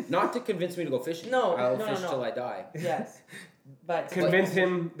 Yeah. Not to convince me to go fishing. No, I'll no, fish no. till I die. Yes. But Convince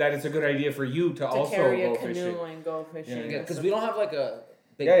him that it's a good idea for you to also carry go a canoe fishing. and go fishing. Yeah, and Because stuff. we don't have like a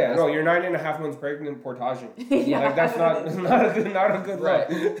big. Yeah, bass no, boat. you're 9.5 months pregnant, portaging. Yeah. Like that's not a good Right.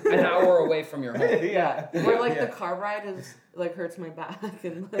 look. An hour away from your home. Yeah. Or like Yeah. the car ride is like hurts my back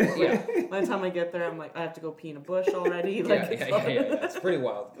and like, Yeah. by the time I get there I'm like I have to go pee in a bush already. Yeah, Like yeah. It's pretty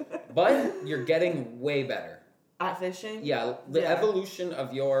wild. But you're getting way better. At fishing? Yeah, the Yeah. evolution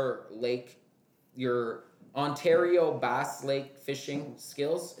of your lake, your Ontario Bass Lake fishing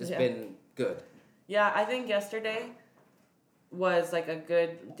skills has Yeah. been good. Yeah, I think yesterday was like a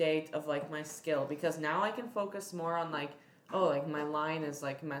good day of like my skill because now I can focus more on like like my line is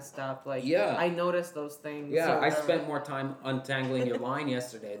like messed up. Like Yeah. I noticed those things. Yeah, or I whatever. spent more time untangling your line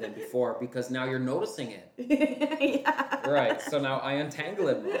yesterday than before because now you're noticing it. Yeah. Right, so now I untangle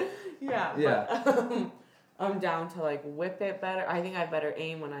it more. Yeah. Yeah. But, I'm down to like whip it better. I think I have better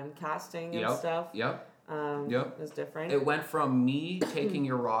aim when I'm casting and stuff. Yep. Yep. It's different. It went from me taking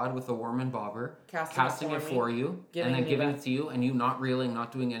your rod with a worm and bobber, casting it for you, Giving and then me giving back. it to you, and you not reeling,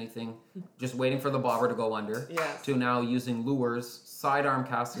 not doing anything, just waiting for the bobber to go under, Yes. to now using lures, sidearm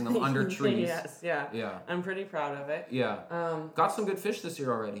casting them under trees. Yes. Yeah. Yeah. I'm pretty proud of it. Yeah. Got some good fish this year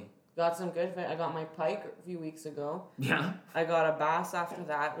already. Got some good fish. I got my pike a few weeks ago. Yeah. I got a bass after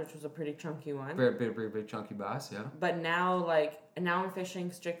that, which was a pretty chunky one. Big chunky bass, yeah. But now I'm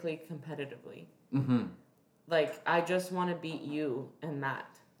fishing strictly competitively. Mm-hmm. Like I just want to beat you and Matt.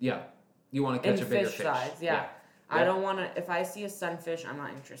 Yeah. You want to catch In a bigger fish fish. size, yeah. I Yeah. don't want to. If I see a sunfish, I'm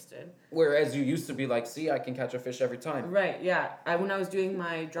not interested. Whereas you used to be like, see, I can catch a fish every time. Right? Yeah. When I was doing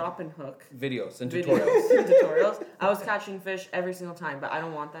my drop and hook Videos and videos, tutorials. tutorials, I was catching fish every single time. But I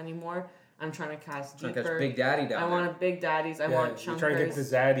don't want that anymore. I'm trying to cast Trying deeper. to catch Big Daddy down I there. want a big daddies. I want chunkers. You're trying to get the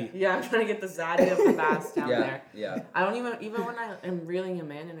zaddy. Yeah, I'm trying to get the zaddy of the bass down yeah, there. yeah. I don't even when I am reeling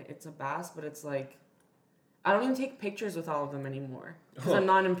him in and it's a bass, but it's like I don't even take pictures with all of them anymore because I'm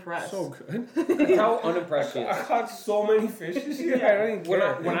not impressed. So good. That's how unimpressed she is. I caught so many fish this year. I don't even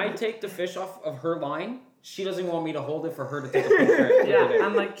care. When I take the fish off of her line, she doesn't want me to hold it for her to take a picture. Yeah,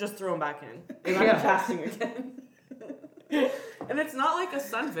 I'm like, just throw them back in. And I'm casting again. And it's not like a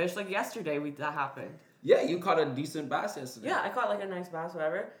sunfish. Like yesterday, that happened. Yeah, you caught a decent bass yesterday. Yeah, I caught like a nice bass,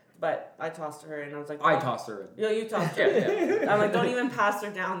 whatever. But I tossed her and I was like, I tossed her in. Yeah, you tossed her. Yeah. I'm like, don't even pass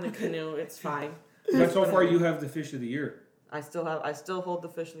her down the canoe. It's fine. But so far, you have the fish of the year. I still hold the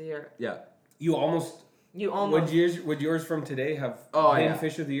fish of the year. Yeah. You almost. Would yours from today have Oh, been yeah.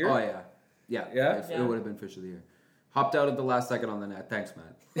 fish of the year? Oh, yeah. Yeah. Yeah? It would have been fish of the year. Hopped out at the last second on the net. Thanks,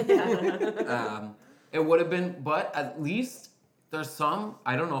 man. It would have been, but at least there's some,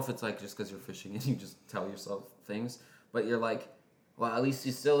 I don't know if it's like just because you're fishing and you just tell yourself things, but you're like, well, at least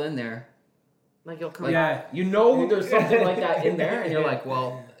he's still in there. Like you'll come Like, back. you know there's something like that in there, and you're like,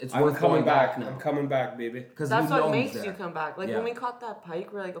 well, it's I'm worth coming going back now. I'm coming back, baby. Because That's you know what he's makes you there. come back. Like Yeah. when we caught that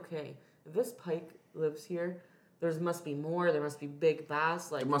pike, we're like, okay, if this pike lives here, there must be more. There must be big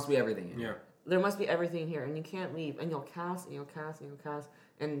bass. Like There must be everything in Yeah. there must be everything here, and you can't leave. And you'll cast, and you'll cast, and you'll cast,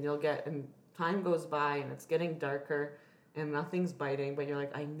 and you'll get. And time goes by, and it's getting darker, and nothing's biting. But you're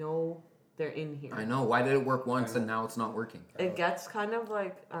like, I know they're in here. I know. Why did it work once and now it's not working? It gets kind of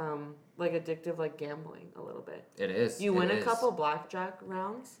like addictive, like gambling a little bit. It is. You It win a is. couple blackjack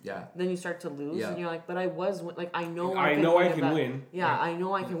rounds, Yeah. then you start to lose, Yeah. and you're like, but I was like, I know I can know win I it can back. win. Yeah, I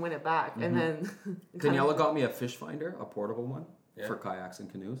know I can win it back, and then Daniela got me a fish finder, a portable one Yeah. for kayaks and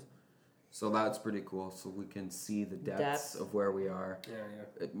canoes. So that's pretty cool. So we can see the depths Depths. of where we are.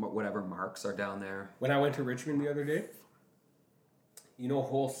 Yeah. Whatever marks are down there. When I went to Richmond the other day, you know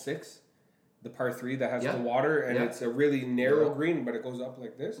hole 6, the par 3 that has Yeah. the water, and Yeah. it's a really narrow Yeah. green, but it goes up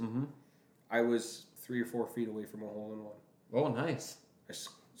like this. Mm-hmm. I was 3 or 4 feet away from a hole in one. Oh, nice. I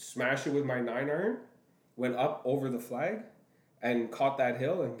smashed it with my 9-iron, went up over the flag, and caught that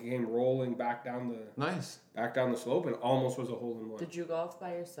hill and came rolling back down the slope, and almost was a hole in one. Did you golf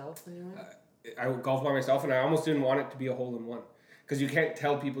by yourself when you went? I golfed by myself, and I almost didn't want it to be a hole in one. Because you can't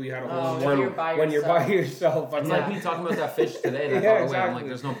tell people you had a hole in when one you're by when you're by yourself. It's Yeah. like me talking about that fish today that Yeah, got away. I'm like, exactly.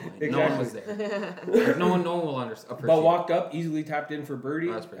 there's no point. Exactly. No one was there. Like, no one will appreciate. But walked up, easily tapped in for birdie,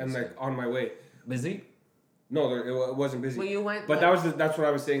 Oh, that's pretty and like sick. on my way. Busy? No, it wasn't busy. Well, you went. But that's what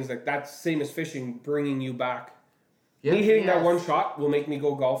I was saying. Is like that's same as fishing, bringing you back. Yeah. Me hitting that Yes. one shot will make me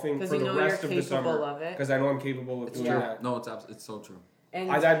go golfing for because the you know rest you're of the capable summer. of it. Because I know I'm capable of It's doing true. that. No, it's so true. And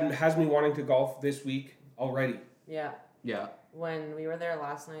That has me wanting to golf this week already. yeah, Yeah. when we were there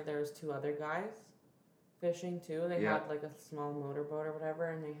last night, there was 2 other guys fishing too. They Yeah. had like a small motorboat or whatever,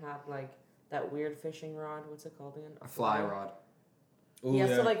 and they had like that weird fishing rod. What's it called again? A fly rod. Ooh, He has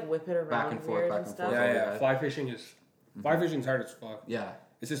yeah. to like whip it around Back and forth, weird back and and stuff. forth. Yeah, Yeah. yeah. Fly fishing's hard as fuck. Yeah.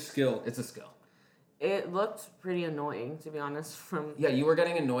 It's a skill. It's a skill. It looked pretty annoying, to be honest. From Yeah, you were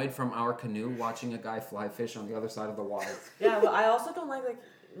getting annoyed from our canoe watching a guy fly fish on the other side of the water. yeah, but I also don't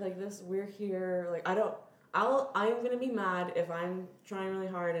like this. We're here. Like I'm gonna be mad if I'm trying really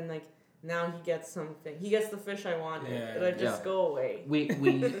hard and like now he gets something. He gets the fish I wanted. Yeah, and I just yeah. go away.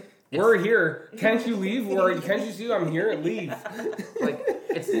 We We're here. Can't you leave? Or can't you see I'm here? Leave. like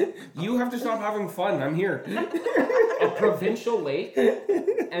it's You have to stop having fun. I'm here. a provincial lake,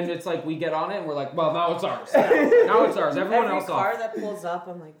 and it's like we get on it and we're like, well, now it's ours. Now it's ours. Everyone Every else car off. that pulls up,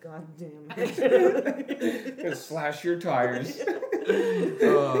 I'm like, God damn it. Gonna slash your tires.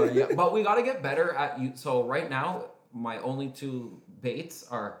 Yeah, but we got to get better at you. So right now, my only 2 baits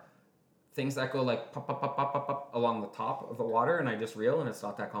are things that go like pop, pop, pop, pop, pop, pop along the top of the water, and I just reel, and it's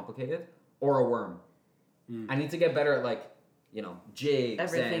not that complicated. Or a worm. I need to get better at like, jigs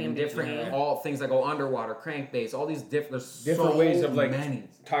Everything and in different between. all things that go underwater, crankbaits, all these there's Different so ways of like many.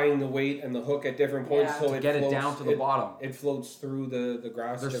 tying the weight and the hook at different points Yeah. so To it Get it floats, down to the bottom. It floats through the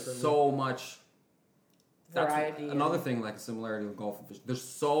grass. There's differently. so much. That's Variety. another thing, like a similarity with golf and fishing. There's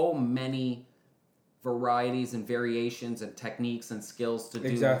so many varieties and variations and techniques and skills to do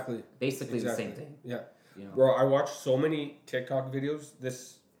Exactly. basically Exactly. the same thing. Yeah. You know? Bro, I watched so many TikTok videos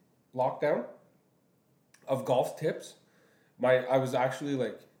this lockdown of golf tips. I was actually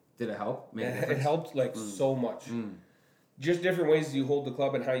like, Did it help? Made a it difference? helped like so much. Mm. Just different ways you hold the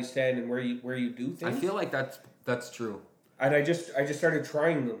club and how you stand and where you do I things. feel like that's true. And I just started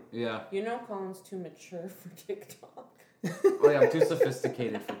trying them. Yeah. You know Colin's too mature for TikTok. Oh yeah, I'm too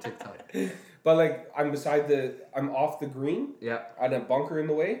sophisticated for TikTok. But like I'm off the green Yeah. on a bunker in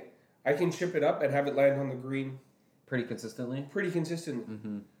the way. I can chip it up and have it land on the green Pretty consistently. pretty consistently.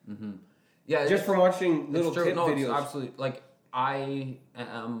 Mm-hmm. Mm-hmm. Yeah. Just from watching little it's true. tip No, videos. it's absolutely like I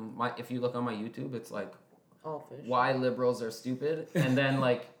if you look on my YouTube, it's like All fish. why liberals are stupid, and then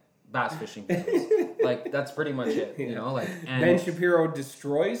like bass fishing videos. Like that's pretty much it. You know, like and Ben Shapiro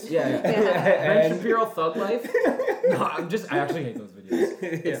destroys. yeah. Ben Shapiro Thug Life. No, I actually hate those videos.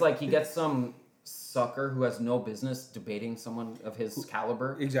 It's like he gets some sucker who has no business debating someone of his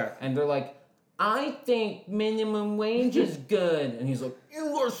caliber. Exactly. And they're like, I think minimum wage is good. And he's like, you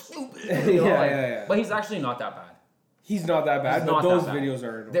are stupid. You know, Yeah. But he's actually not that bad. He's not that bad, He's but not those that bad. videos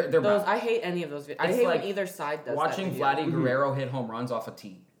are. They're Those bad. I hate any of those videos. I It's hate like when either side does Watching that video. Vladdy Guerrero hit home runs off a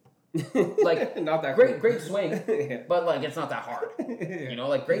tee. Like, not that great swing, Yeah. but like it's not that hard. You know,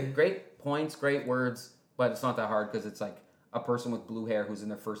 like great points, great words, but it's not that hard because it's like a person with blue hair who's in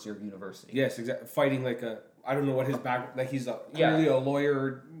their first year of university. Yes, exactly. Fighting like a, I don't know what his back, like he's Yeah. clearly a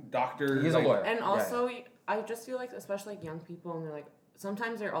lawyer, doctor. He's like, a lawyer. And Yeah, also, I just feel like, especially like young people, and they're like,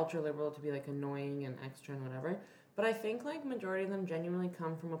 sometimes they're ultra liberal to be like annoying and extra and whatever. But I think like majority of them genuinely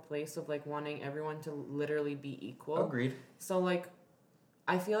come from a place of like wanting everyone to literally be equal. Agreed. So like,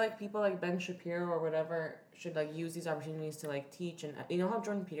 I feel like people like Ben Shapiro or whatever should like use these opportunities to like teach. And you know how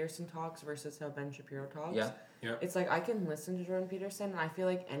Jordan Peterson talks versus how Ben Shapiro talks? Yeah. Yeah. It's like I can listen to Jordan Peterson and I feel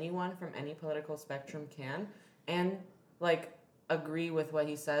like anyone from any political spectrum can and like agree with what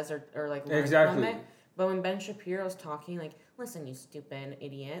he says or like learn Exactly. from it. But when Ben Shapiro's talking, like, listen, you stupid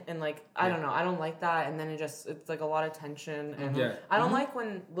idiot, and like I don't know, I don't like that, and then it's like a lot of tension, and Yeah. I don't like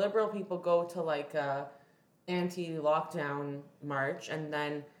when liberal people go to like anti-lockdown march and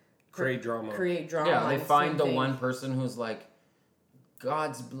then Create drama. Yeah, they and find same the thing. one person who's like,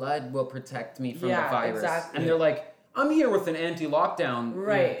 God's blood will protect me from Yeah, the virus. exactly. And they're like, I'm here with an anti-lockdown.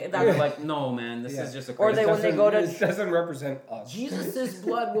 Right, And that's- they're like, no, man, this Yeah. is just a Or crazy... when they go to- This doesn't represent us. Jesus'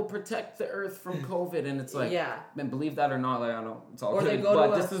 blood will protect the earth from COVID. And it's like, Yeah. man, believe that or not, like, I don't know. It's all Or they good. go But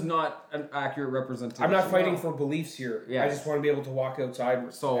to a- this is not an accurate representation. I'm not fighting No. for beliefs here. Yeah. I just want to be able to walk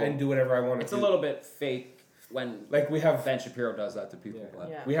outside So, and do whatever I want to It's do. a little bit fake when like we have Ben Shapiro does that to people. Yeah. But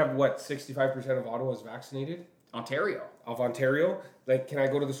Yeah. we have what 65% of Ottawa is vaccinated Ontario, of Ontario. Like, can I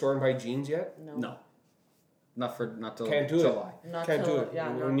go to the store and buy jeans yet? no. Not till Can't do it. July, Not Can't till, do it.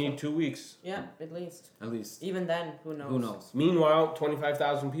 Yeah, we not need till- 2 weeks. Yeah, at least. at least. Even then, who knows? Who knows? Meanwhile,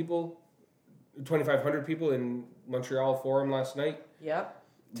 25,000 people, 2,500 people in Montreal Forum last night. Yep.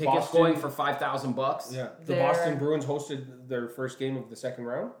 Tickets Boston- going for $5,000. Yeah, the They're- Boston Bruins hosted their first game of the second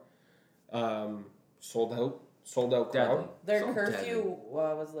round. Sold out Deadly. crowd. Their So curfew deadly.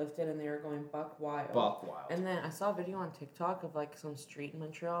 was lifted and they were going buck wild. Buck wild. And then I saw a video on TikTok of like some street in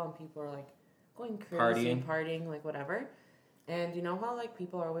Montreal and people are like going crazy, partying, like whatever. And you know how like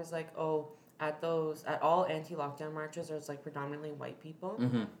people are always like, oh, at all anti-lockdown marches, there's like predominantly white people.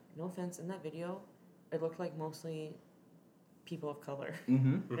 Mm-hmm. No offense, in that video, it looked like mostly people of color.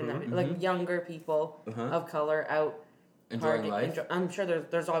 Mm-hmm. In that video. Like younger people Uh-huh. of color out Enjoying partying. life. I'm sure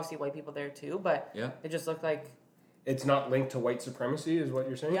there's obviously white people there too, but Yeah. it just looked like, It's not linked to white supremacy, is what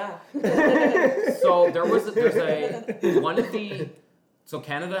you're saying? yeah. So so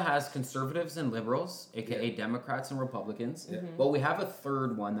Canada has conservatives and liberals, aka Democrats and Republicans, but we have a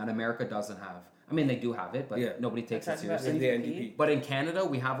third one that America doesn't have. I mean, they do have it, but Yeah. nobody takes it Talking about seriously. The NDP. But in Canada,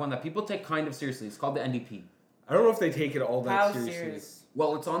 we have one that people take kind of seriously. It's called the NDP. I don't know if they take it all that How seriously. serious?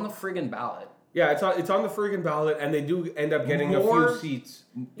 Well, it's on the friggin' ballot. Yeah, it's on the friggin' ballot, and they do end up getting a More few seats.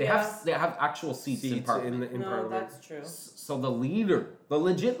 They have actual seats in Parliament. in No, Parliament. that's true. So the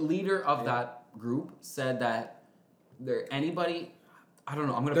legit leader of that group said that anybody, I don't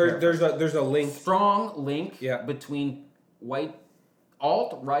know, I'm gonna There's a link. strong link Yeah. between white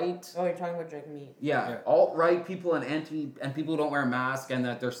alt-right Oh, you're talking about drinking meat. yeah. alt-right people and people who don't wear a mask and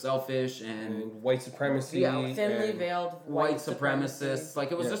that they're selfish and And white supremacy. Yeah, Thinly and- veiled white supremacists.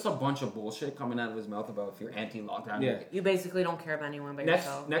 Like it was Yeah. just a bunch of bullshit coming out of his mouth about if you're anti-lockdown. Yeah. You basically don't care about anyone but Next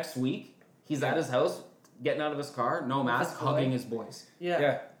yourself. next week, he's at his house, getting out of his car, no mask, boy. hugging his boys. Yeah.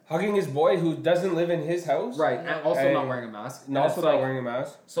 Yeah, hugging his boy who doesn't live in his house. Right, No. and also And- not wearing a mask. And And also it's not like- wearing a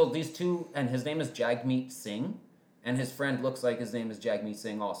mask. So these two, and his name is Jagmeet Singh, and his friend looks like his name is Jagmeet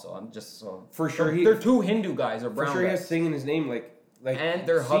Singh also. I'm just so For sure he- they're two Hindu guys or For brown sure, he guys. has Singh in his name. Like And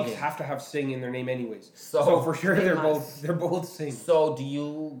they're Sikhs hugging. have to have Singh in their name anyways. So- So for sure They they're must. both Singh. So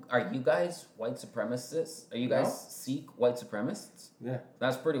are you guys white supremacists? Are you guys No. Sikh white supremacists? Yeah,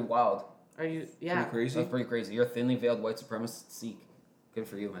 That's pretty wild. Are you? pretty Yeah. crazy. That's pretty crazy. You're a thinly veiled white supremacist Sikh. Good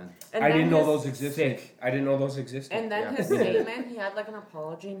for you, man. And I then didn't know his- those existed. Sick. I didn't know those existed. And then Yeah. his statement, he had like an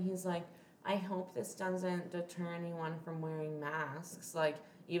apology, and he's like, "I hope this doesn't deter anyone from wearing masks. Like,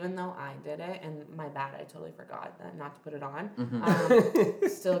 even though I did it, and my bad, I totally forgot that not to put it on.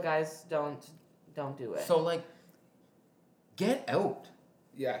 Still, guys, don't do it. So like, get out.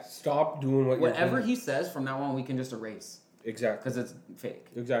 Yeah, stop doing what you're Whatever doing. he says from now on, we can just erase Exactly. because it's fake.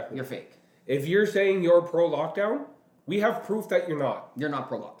 Exactly. You're fake. If you're saying you're pro lockdown, we have proof that you're not. You're not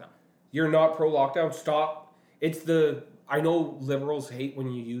pro lockdown. you're not pro lockdown, stop. I know liberals hate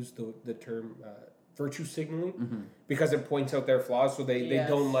when you use the term virtue signaling because it points out their flaws, so they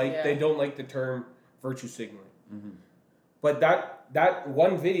don't like the term virtue signaling. But that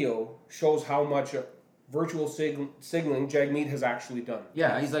one video shows how much virtual signaling Jagmeet has actually done.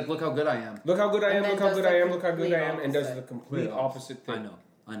 Yeah, he's like, look how good I am. Look how good I am, And look then how good does I the am, look how good I am, and does complete the complete opposite thing.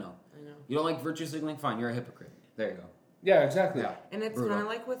 I know. You don't like virtue signaling? Fine, you're a hypocrite. There you go. Yeah, exactly. Yeah. And it's Brutal. kind of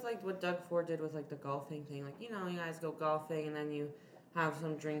like with like what Doug Ford did with like the golfing thing. Like, you guys go golfing and then you have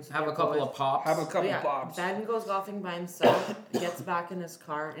some drinks. with Have a your couple boys. of pops. Have a couple Yeah, pops. Ben goes golfing by himself, gets back in his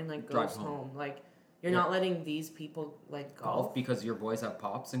car, and like goes Drives home. home. Like, you're not letting these people like golf because your boys have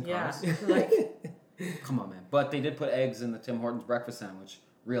pops and Yeah, cars. like Come on, man. But they did put eggs in the Tim Hortons breakfast sandwich.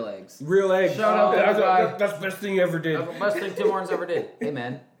 Real eggs. Real eggs. Shout out to the guy. That's the best thing you ever did. That's the best thing Tim Hortons ever did. Hey,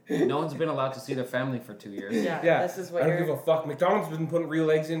 man. No one's been allowed to see their family for 2 years. Yeah, this is what I don't you're. give a fuck. McDonald's has been putting real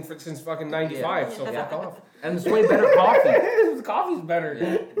eggs in since fucking '95, Yeah. so Yeah. fuck off. And it's way better coffee. The coffee's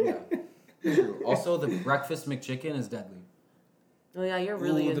better. Yeah. True. Also, the breakfast McChicken is deadly. Oh yeah, you're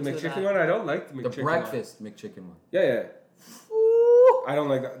really Ooh, the into McChicken that. one, I don't like the McChicken The breakfast McChicken one. one. Yeah. I don't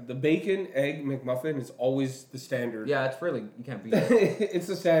like that. The bacon egg McMuffin is always the standard. Yeah, it's really, you can't beat it. It's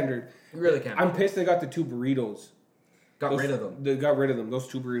the standard. You really can't. I'm pissed they got the two burritos. Got rid of them. They got rid of them. Those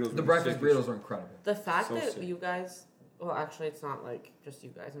two burritos. The were breakfast sick as burritos are incredible. The fact So that sick. you guys, well, actually, it's not like just you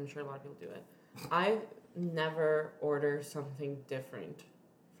guys. I'm sure a lot of people do it. I never order something different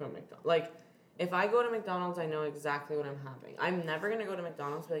from McDonald's. Like, if I go to McDonald's, I know exactly what I'm having. I'm never gonna go to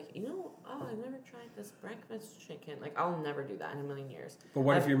McDonald's and be like, I've never tried this breakfast chicken. Like, I'll never do that in a million years. But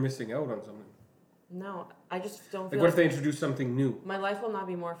what if you're missing out on something? No, I just don't Like, feel. what if they introduce something new? My life will not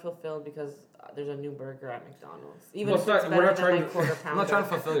be more fulfilled because there's a new burger at McDonald's. Even Well, if it's it's not- we're better not than trying my to- quarter I'm pounder. not trying to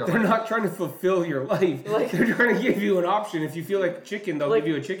fulfill your They're life. not trying to fulfill your life. Like- They're trying to give you an option. If you feel like chicken, they'll Like,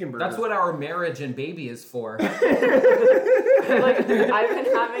 give you a chicken burger. That's what our marriage and baby is for. Like, I've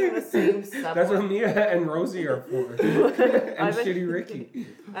been having the same Subway. That's what Mia and Rosie are for. and I've been- Shitty Ricky.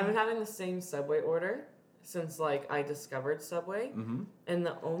 I've been having the same Subway order since like I discovered Subway, Mm-hmm. and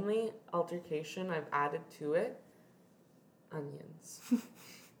the only altercation I've added to it, onions.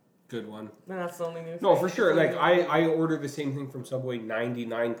 Good one. And that's the only new. No, thing. for sure. It's Like only- I order the same thing from Subway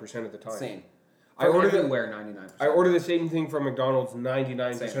 99% of the time. Same. I order the everywhere 99%. I order the same thing from McDonald's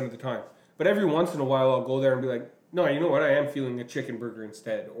 99% Same. of the time. But every once in a while, I'll go there and be like, no, you know what? I am feeling a chicken burger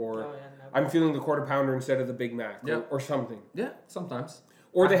instead, or Oh, yeah, never. I'm feeling the quarter pounder instead of the Big Mac, Yeah. or something. Yeah, sometimes.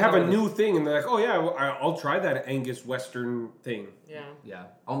 Or they I've have a noticed. new thing and they're like, oh yeah, well, I'll try that Angus Western thing. Yeah. Yeah.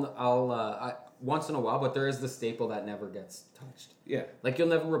 Once in a while, but there is the staple that never gets touched. Yeah, Like, you'll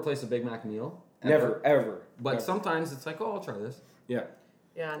never replace a Big Mac meal. never, ever. But Never. sometimes it's like, oh, I'll try this. Yeah.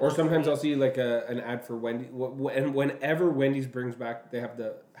 Yeah. Or not for sometimes me. I'll see like an ad for Wendy. And whenever Wendy's brings back, they have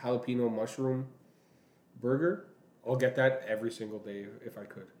the jalapeno mushroom burger. I'll get that every single day if I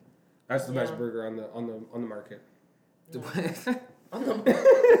could. That's the best Yeah. burger on the market.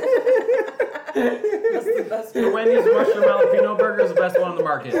 That's the best. The Wendy's mushroom jalapeno burger is the best one on the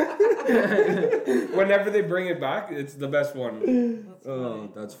market. Whenever they bring it back, it's the best one. Oh,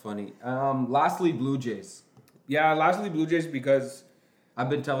 that's funny. Lastly, Blue Jays. Yeah, lastly, Blue Jays because I've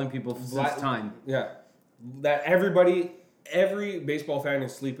been telling people since time. yeah, that every baseball fan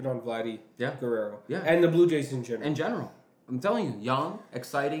is sleeping on Vladdy Yeah. Guerrero. Yeah. And the Blue Jays in general. In general, I'm telling you, young,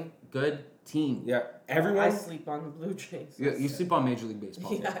 exciting, good team. Yeah, I everyone. sleep on the Blue Jays. You sleep on Major League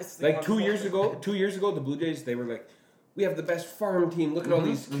Baseball. Yeah, I sleep Like on 2 the- years ago, the Blue Jays, they were like, we have the best farm team. Look at all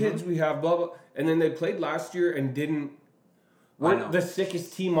these kids we have, blah, blah. And then they played last year and weren't the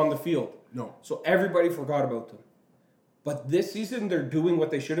sickest team on the field. No. So everybody forgot about them. But this season, they're doing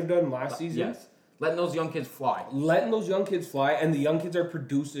what they should have done last season. Yes. Letting those young kids fly. Letting those young kids fly, and the young kids are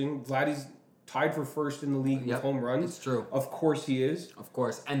producing. Vladdy's tied for first in the league Yep, with home runs. it's true. Of course he is. Of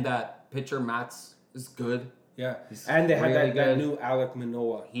course. And that pitcher, Mats, is good. Yeah. He's And they had really that good. new Alec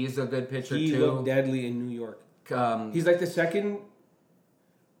Manoah. He's a good pitcher, He too. looked deadly in New York. He's like the second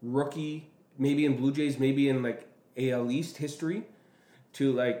rookie, maybe in Blue Jays, maybe in like AL East history,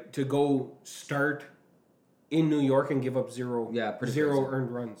 to go start in New York and give up zero pretty zero crazy.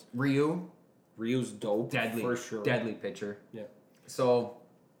 earned runs. Ryu, Ryu's dope, deadly. for sure. Deadly pitcher. Yeah, So,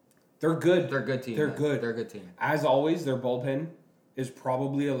 they're good. they're a good team. They're man. good. They're a good team. As always, their bullpen is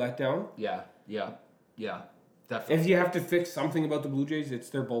probably a letdown. Yeah. Definitely. If you have to fix something about the Blue Jays, it's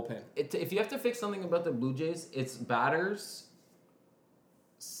their bullpen. If you have to fix something about the Blue Jays, it's batters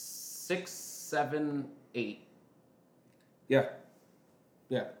 6, 7, 8. Yeah.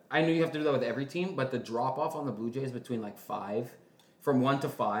 I know you have to do that with every team, but the drop off on the Blue Jays between like 5, from 1 to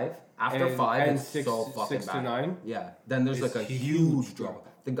 5, after And- 5, and it's six- so fucking 6 to bad. 9? Yeah. Then there's It's like a huge huge drop.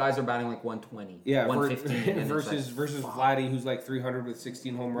 drop. the guys are batting like 120, Yeah, 115, and versus Vladdy, who's like 300 with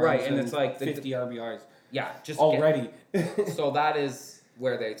 16 home runs, Right, and it's like 50 RBIs yeah, just already. so that is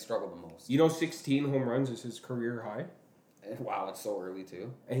where they struggle the most. You know, 16 home runs is his career high, Wow, it's so early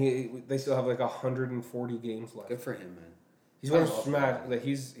too. and they still have like 140 games left. Good for him, man. He's one of I love smash. him. Like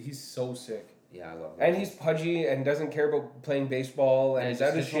he's so sick, Yeah, I love him. and he's pudgy and doesn't care about playing baseball, and And he's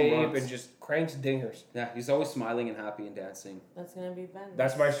just out of hits home shape runs. and just cranks dingers. Yeah, he's always smiling and happy and dancing. That's gonna be Ben.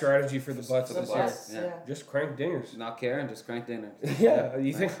 That's my strategy for the butts For the this the year. bus. year, Yeah. Just crank dingers. Not caring, just crank dinner. Yeah,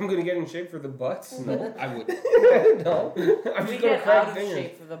 you think I'm gonna get in shape for the butts? No, I would. no. I'm We just gonna get out crank of dingers.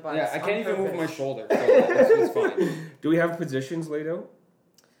 shape for the bus. Yeah, I on can't even move my purpose. shoulder. So it's fine. Do we have positions laid out?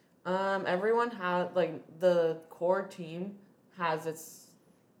 Everyone had like the core team has its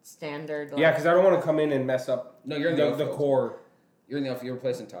standard. Like, Yeah, because I don't want to come in and mess up No, you're in the outfield. core. You're in the outfield. You're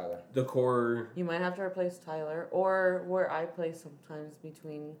replacing Tyler. The core you might have to replace Tyler, or where I play sometimes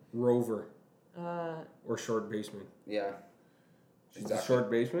between. rover Uh, or short baseman. Yeah. She's a short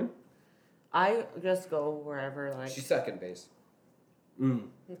baseman. I just go wherever. Like She's second base.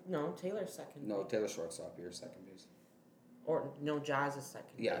 no, Taylor's second. No, base. Taylor shortstop. You're second base. Or no, Jazz is second.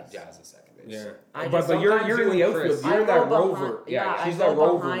 Yeah, base. Jazz is second base. Yeah, I but just you're sometimes in the you and outfield. Chris- You're I in that go behind- rover. Yeah, she's I that go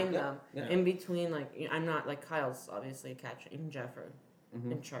rover. behind Yeah, them. yeah. In between, like I'm not like Kyle's obviously catching Jeff or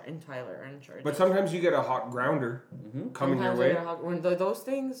Mm-hmm. in Tyler in charge. But sometimes you get a hot grounder coming your Sometimes way. when those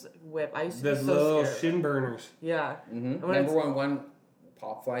things whip, I used to The be so little scared. shin burners. Yeah. Mm-hmm. When Remember when one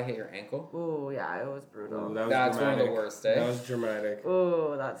pop fly hit your ankle? Ooh, yeah, it was Oh, brutal. that was That's one of dramatic. the worst, eh? That was dramatic.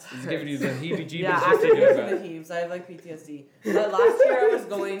 Ooh, that's It's giving you the heebie-jeebies. yeah. just After thinking using about the it. heaves, I have like PTSD. But last year I was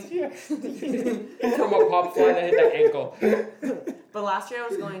going. From a pop fly that hit that ankle. But last year I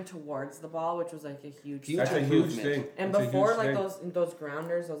was going towards the ball, which was like a huge. Huge That's a step. huge improvement. thing. And That's a before, huge like thing. those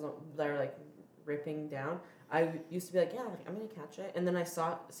grounders, those that are like ripping down, I used to be like, yeah, like, I'm gonna catch it, and then I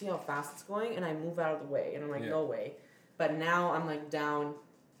see how fast it's going, and I move out of the way, and I'm like, Yeah. no way. But now I'm like down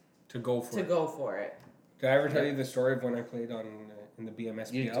to go for to it. go for it. Did I ever tell you the story of when I played on in the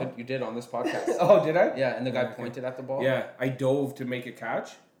BMSPL? You did on this podcast. Oh, did I? Yeah, and the guy Okay. pointed at the ball. Yeah, I dove to make a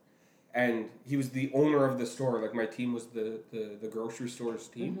catch, and he was the owner of the store. Like my team was the grocery store's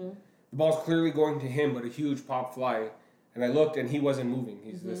team. Mm-hmm. The ball's clearly going to him, but a huge pop fly. And I looked, and he wasn't moving.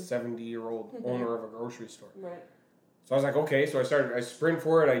 He's the 70-year-old owner of a grocery store. Right. So I was like, okay. So I sprint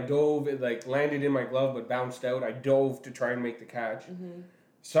for it. I dove. It like landed in my glove, but bounced out. I dove to try and make the catch.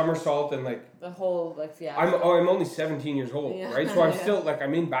 Somersault and like The whole like fiasco. I'm only 17 years old, Yeah. right? So I'm Yeah. still like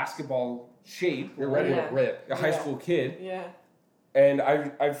I'm in basketball shape. You're ready Yeah. to rip. A high Yeah. school kid. Yeah. And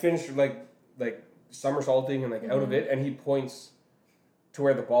I finished like somersaulting and like out of it, and he points to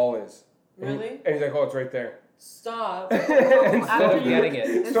where the ball is. And Really? and he's like, "Oh, it's right there." Stop. Instead After of you- getting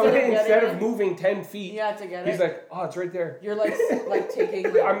it. So getting instead it, of moving 10 feet, yeah, to get he's it, like, "Oh, it's right there." you're like taking.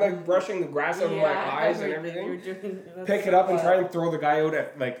 I'm like brushing the grass out of my eyes and everything. You're doing, that's Pick it so up and wild. try and throw the guy out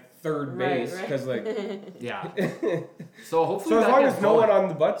at like third Right, base right. because like. Yeah. So So hopefully as that long gets as no going. one on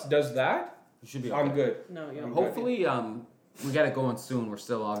the butts does that, You should be I'm okay. good. No, you I'm don't. Hopefully, we get it going soon. We're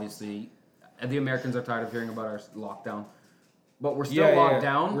still obviously, the Americans are tired of hearing about our lockdown, but we're still locked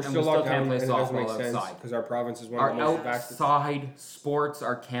down, We're and still we still locked can't down, play and it doesn't make softball sense outside. because our province is one Our of the most vaccinated. outside sports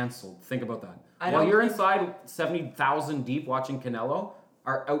are canceled. Think about that. I While don't you're think- inside 70,000 deep watching Canelo,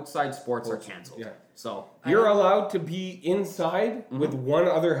 our outside sports are Sports, canceled. yeah. So You're I don't- allowed to be inside Mm-hmm. with one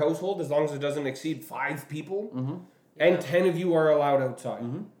other household as long as it doesn't exceed 5 people, Mm-hmm. and 10 of you are allowed outside.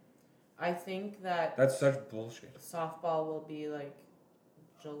 I think that That's such bullshit. softball will be like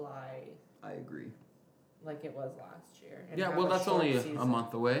July, I agree. like it was last year. and Yeah, have well, a that's short only a season.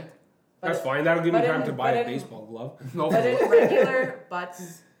 month away. But That's it- fine. That'll give me but time in- to buy but a in- baseball glove. No. But in regular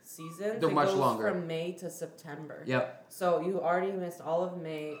butts seasons, They're it much goes longer. from May to September. Yep, So you already missed all of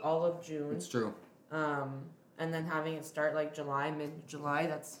May, all of June, it's true. and then having it start like July, mid-July,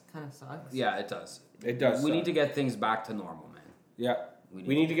 that's kind of sucks. Yeah, it does. It does. We suck. need to get things back to normal, man. Yeah.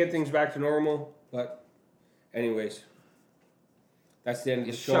 We need to get things back to normal, but anyways. That's the end of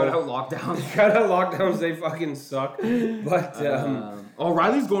the show. Shout out lockdown. Shout out lockdowns, they fucking suck. But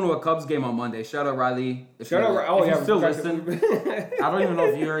Riley's going to a Cubs game on Monday. Shout out Riley. If shout you- out oh if yeah, you still we listen. forgot I don't even know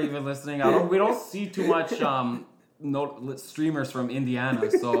if you're even listening. We don't see too much streamers from Indiana,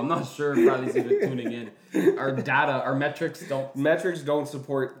 so I'm not sure if Riley's even tuning in. Our data, our metrics don't. metrics don't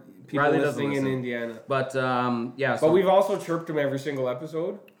support people Riley doesn't listening in listen. Indiana. But yeah, so But we've also chirped him every single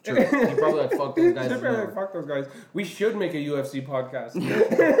episode. true. He probably like fuck those guys. Just more. like, fuck those guys. We should make a UFC podcast.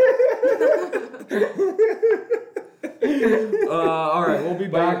 All right, we'll be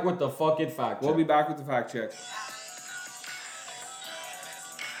back with the fucking fact. We'll check. be back with the fact check.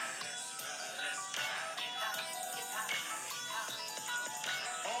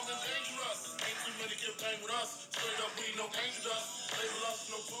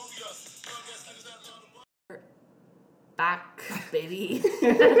 Back, baby.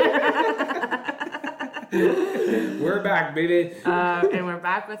 We're back, baby. And we're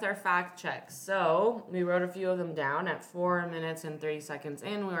back with our fact checks. So we wrote a few of them down. At 4 minutes and 30 seconds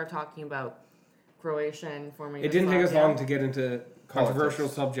in, we were talking about Croatia and former It didn't take us Yugoslavia. long to get into controversial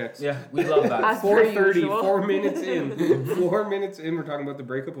subjects. Yeah, we love that. As per 4:30, usual. 4 minutes in. 4 minminutes in, we're talking about the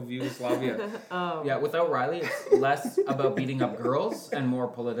breakup of Yugoslavia. Yeah, without Riley, it's less about beating up girls and more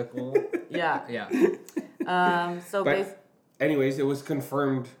political. Yeah. Yeah. So But anyways, it was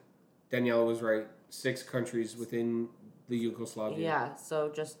confirmed. Daniela was right. 6 countries within the Yugoslavia. yeah. So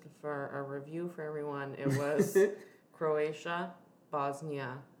just for a review for everyone, it was Croatia,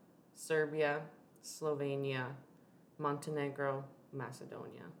 Bosnia, Serbia, Slovenia, Montenegro,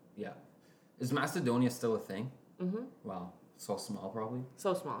 Macedonia. Yeah. Is Macedonia still a thing? Mm-hmm. Wow. So small, probably.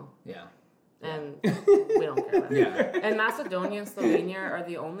 So small. Yeah. And we don't care about it. Yeah. And Macedonia and Slovenia are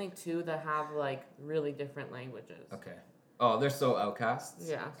the only two that have like really different languages. Okay. Oh, they're so outcasts.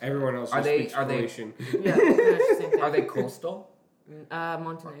 Yeah. Everyone else Are just they- speaks are they- Croatian. Yeah. Pretty much the same thing. Are they coastal?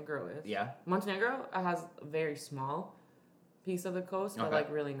 Montenegro is. Yeah. Montenegro has a very small piece of the coast, but Okay.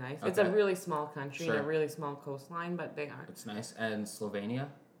 like really nice. It's a Okay. really small country and Sure. a really small coastline, but they aren't. It's nice. And Slovenia?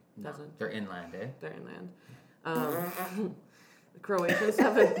 No, Doesn't. they're inland, eh? They're inland. Croatians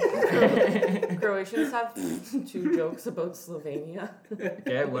have Croatians have 2 jokes about Slovenia.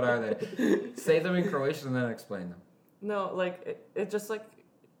 Okay, what are they? Say them in Croatian and then explain them. No, like it just like,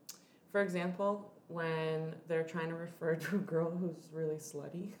 for example, when they're trying to refer to a girl who's really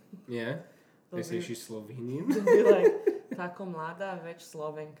slutty, Yeah. They they'll say be- she's Slovenian. they'll be like, "Tako mlada, već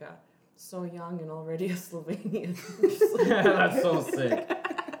Slovenka." So young and already a Slovenian. That's so sick.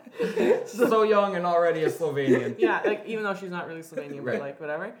 So young and already a Slovenian. Yeah, like even though she's not really Slovenian, Right. but like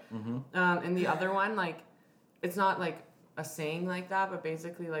whatever. Mm-hmm. And the other one, like, it's not like a saying like that, but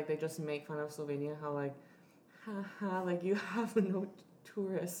basically like they just make fun of Slovenia, how like, haha, like you have no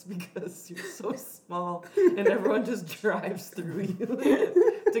tourists because you're so small and everyone just drives through you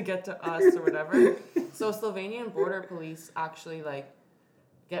to get to us or whatever. So Slovenian border police actually like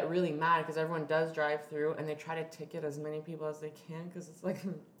get really mad because everyone does drive through and they try to ticket as many people as they can because it's like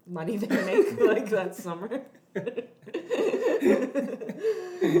money they make like that summer.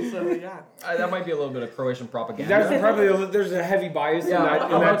 So yeah. That might be a little bit of Croatian propaganda. That's probably there's a heavy bias in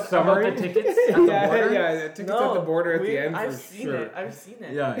that summary. About the tickets at the border? Yeah, the tickets at the border at the end I've for seen sure. it. I've seen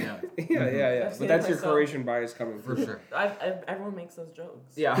it. Yeah. Yeah. I've But seen that's it your myself. Croatian bias coming For through. sure. Everyone makes those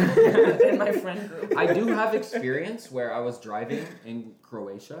jokes. Yeah. In my friend group. I do have experience where I was driving in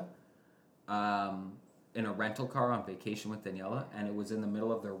Croatia in a rental car on vacation with Daniela, and it was in the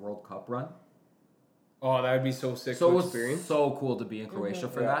middle of their World Cup run. Oh, that would be so sick So it to was experience. so cool to be in Croatia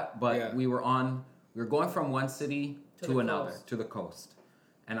for Yeah. that. But Yeah. we were going from one city To to the another, coast. to the coast.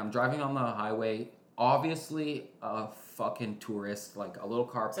 And I'm driving on the highway, obviously a fucking tourist, like a little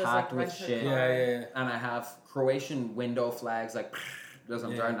car So it's packed like with rent a shit. car. Yeah. And I have Croatian window flags like as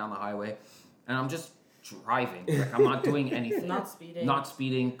I'm Yeah. driving down the highway. And I'm just driving. Like I'm not doing anything. Not speeding. Not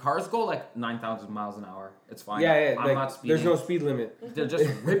speeding. Cars go like 9,000 miles an hour. It's fine. Yeah. I'm Like, not speeding. there's no speed limit. They're just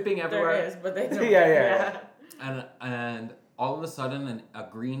ripping everywhere. There is, but they don't. Yeah. And all of a sudden, a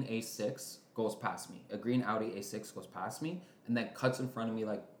green A6 goes past me. A green Audi A6 goes past me and then cuts in front of me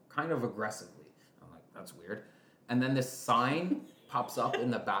like kind of aggressively. I'm like, that's weird. And then this sign pops up in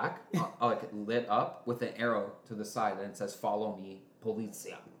the back, like lit up with an arrow to the side, and it says, "Follow me,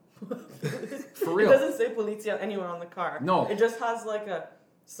 Policia." For real. It doesn't say Policia anywhere on the car. No. It just has like a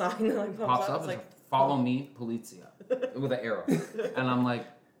sign that like Pops up, It's and like, "Follow me, Policia," with an arrow. And I'm like,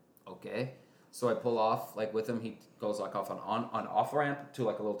 okay. So I pull off like with him. He goes like off on off ramp to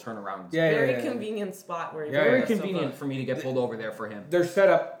like a little turnaround. very convenient spot where you Yeah, can Very get so convenient close. for me to get pulled over there for him. They're set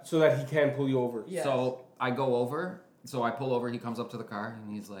up so that he can pull you over. Yes. So I go over. So I pull over. He comes up to the car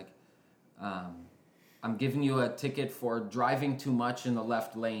and he's like, "I'm giving you a ticket for driving too much in the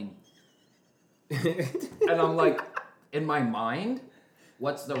left lane." And I'm like, in my mind,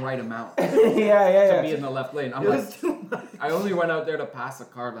 what's the right amount to yeah. be in the left lane? I'm It like, was too much. I only went out there to pass a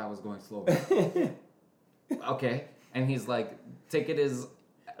car that was going slow. Okay. And he's like, ticket is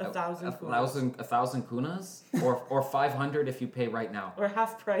 1,000 a thousand kunas or 500 if you pay right now. Or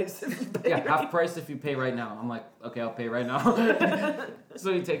half price. if you pay Yeah, right. half price if you pay right now. I'm like, okay, I'll pay right now.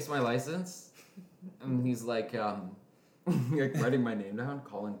 So he takes my license and he's like, like writing my name down,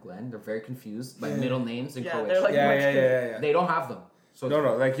 Colin Glenn. They're very confused by middle names in Yeah, Croatian. they're like- Yeah. They don't have them. So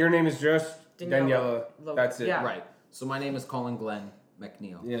No, like your name is just Daniela. Daniela. Lo- That's it. yeah. Right. So my name is Colin Glenn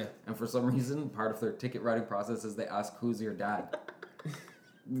McNeil. Yeah. And for some reason, part of their ticket writing process is they ask, "Who's your dad?"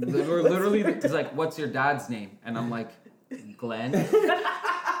 Literally, he's like, "What's your dad's name?" And I'm like, "Glenn."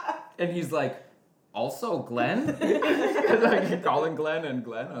 And he's like, "Also Glenn?" And like calling Glenn and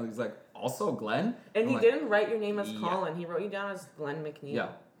Glenn. And he's like, "Also Glenn?" And I'm he like, didn't write your name as Yeah. Colin. He wrote you down as Glenn McNeil. Yeah.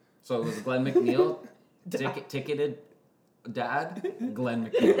 So it was Glenn McNeil, ticketed dad, Glenn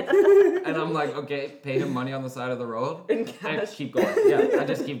McNeil. And I'm like, okay, pay him money on the side of the road In and cash. keep going. Yeah, I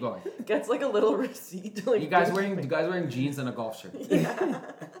just keep going. Gets like a little receipt. Like You guys wearing jeans and a golf shirt. Yeah.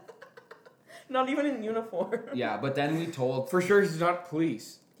 Not even in uniform. Yeah, but then we told For sure, he's not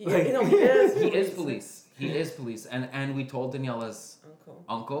police. He is. he is police. He is police. And we told Daniela's Uncle.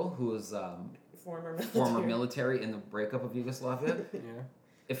 uncle, who was Former military. former military in the breakup of Yugoslavia. Yeah.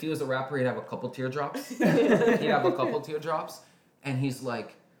 If he was a rapper, he'd have a couple teardrops. He'd have a couple teardrops. And he's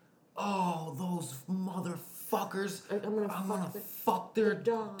like, oh, those motherfuckers. I'm gonna I'm fuck gonna fuck their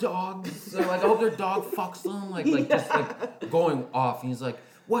dog. dogs. So, like, I hope their dog fucks them. Just like going off. And he's like,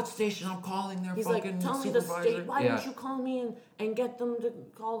 what station? I'm calling their He's fucking like, tell me the supervisor. state. Why Yeah. don't you call me and get them to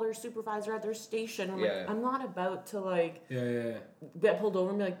call their supervisor at their station? I'm Yeah. like, I'm not about to like Yeah. get pulled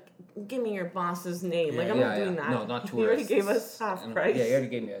over and be like, give me your boss's name. Like, I'm Yeah, not doing that. No, not tourists. He already gave us half And- price. Yeah, he already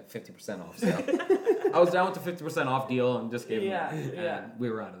gave me a 50% off. So I was down with the 50% off deal and just gave Yeah, him yeah. and we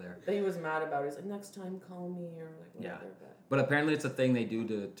were out of there. That he was mad about it. He's like, next time call me or like Yeah. whatever. But apparently it's a thing they do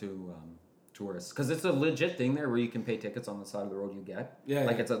to tourists. Because it's a legit thing there where you can pay tickets on the side of the road you get. Yeah.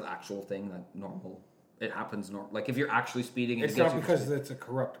 Like it's an actual thing that normal. It happens normal. Like if you're actually speeding and It's it gets not you- because it's a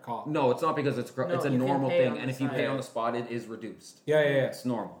corrupt cop. No, it's not because it's No, it's a you can normal pay thing. on And the if you side. pay on the spot, it is reduced. Yeah. It's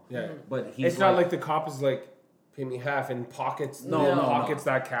normal. Yeah. But he's It's not like the cop is like, pay me half and pockets. No, pockets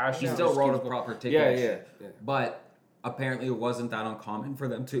that cash. he and still just wrote a keeps going. proper ticket. Yeah. But apparently it wasn't that uncommon for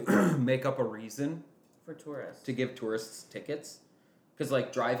them to make up a reason For tourists. to give tourists tickets. Because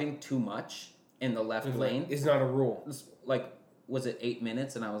like driving too much in the left lane It's not a rule. like was it 8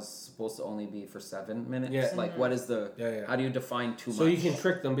 minutes and I was supposed to only be for 7 minutes? Yeah. Like what is the Yeah. how do you define too So much? you can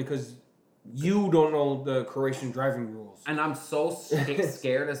trick them because you don't know the Croatian driving rules. And I'm so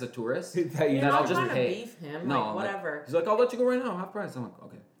scared as a tourist. That you You're Then not I'll just trying to pay. beef him. No, like, like- whatever. He's like, I'll let you go right now, half price. I'm like,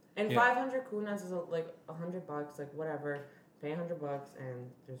 okay. And Yeah. 500 kunas is like $100, like whatever. Pay $100 and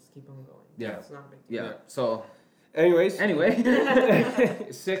just keep on going. Yeah. It's not a big deal. Yeah. Yeah. So Anyways, anyway.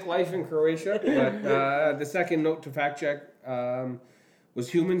 sick life in Croatia. But the second note to fact check was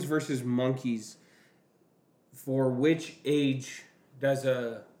humans versus monkeys. For which age does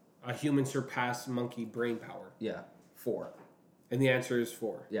a human surpass monkey brain power? Yeah. 4. And the answer is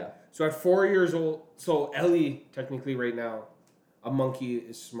 4. Yeah. So at 4 years old, so Ellie, technically right now, a monkey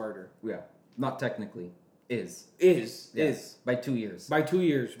is smarter. Yeah. Not technically. Is. Is. By 2 years. By 2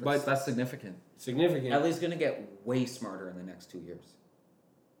 years, But but that's significant. significant. Ellie's gonna get way smarter in the next 2 years.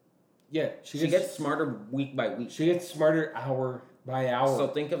 Yeah, She gets smarter week by week. She gets smarter hour by hour. So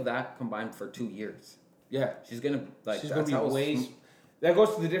think of that combined for 2 years. yeah, She's gonna like. she's that's gonna how be way. sm- That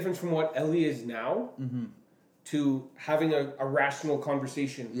goes to the difference from what Ellie is now to having a rational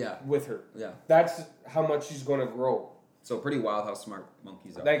conversation Yeah. with her. Yeah. That's how much she's going to grow. So pretty wild how smart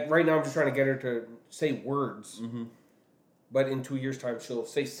monkeys are. Like right now, I'm just trying to get her to say words, but in 2 years' time, she'll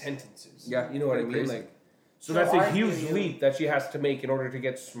say sentences. Yeah, you know what I pretty mean. crazy. Like, so So that's a argue huge you- leap that she has to make in order to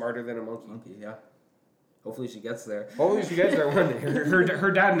get smarter than a monkey. Monkey, yeah. Hopefully she gets there. Hopefully, she gets there one day.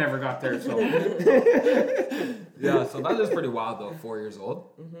 Her dad never got there, so Yeah. So that is pretty wild though. 4 years old.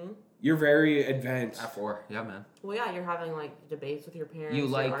 you're very advanced. At 4, yeah, man. Well, yeah, you're having like debates with your parents. You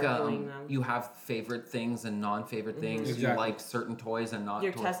you're like arguing them. you have favorite things and non-favorite things. You Exactly. like certain toys and not.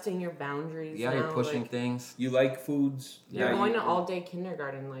 You're toys. testing your boundaries. Yeah, now, you're pushing like, things. You like foods. You're Yeah, going you- to all day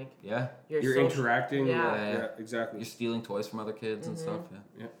kindergarten. Like Yeah. you're You're social- interacting. Yeah. Yeah. exactly. You're stealing toys from other kids and stuff. Yeah.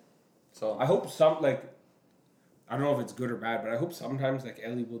 Yeah. So I hope I don't know if it's good or bad, but I hope sometimes like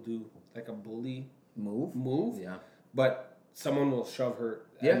Ellie will do like a bully move, Yeah. but someone will shove her.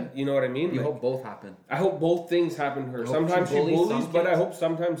 Yeah. And you know what I mean? You Like, hope both happen. I hope both things happen to her. You hope Sometimes she she bullies bullies, some but I kids. hope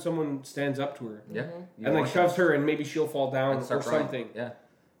sometimes someone stands up to her Yeah. You and like want shoves her, and maybe she'll fall down and or start crying. something. Yeah.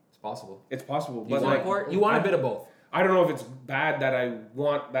 It's possible. It's possible, You but want, like important. you want a bit of both. I don't know if it's bad that I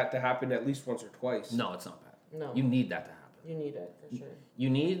want that to happen at least once or twice. No, it's not bad. No, You need that to happen. you need it for sure. You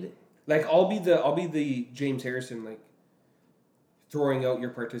need Like I'll be the James Harrison like throwing out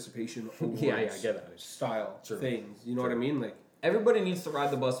your participation awards Yeah, I get that. style True. things. You know what I mean? Like everybody needs to ride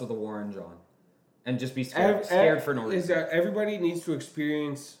the bus with a orange on, and just be scared for no is reason. that everybody needs to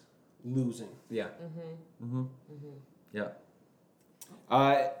experience losing. Yeah. Yeah.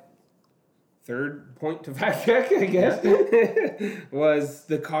 Third point to fact check, I guess, was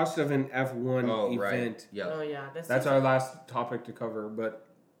the cost of an F1 Oh event. right. Yeah. Oh yeah, That's our last topic to cover, but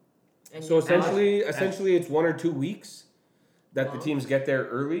and so you- essentially it's 1 or 2 weeks that the teams get there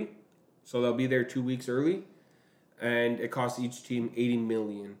early, so they'll be there 2 weeks early, and it costs each team $80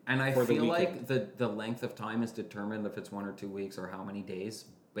 million. And I for the feel weekend. like the length of time is determined if it's 1 or 2 weeks or how many days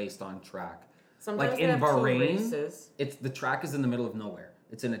based on track. Sometimes Like they in have 2 Bahrain, races. it's the track is in the middle of nowhere.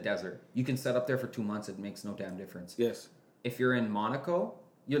 It's in a desert. You can set up there for 2 months. It makes no damn difference. Yes. If you're in Monaco,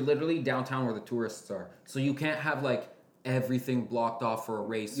 you're literally downtown where the tourists are. So you can't have like everything blocked off for a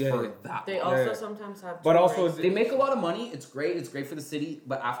race for that. They long. also sometimes have. But 2 also races. They make a lot of money. It's great. It's great for the city.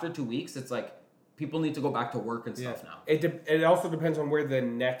 But after 2 weeks, it's like people need to go back to work and stuff now. It also depends on where the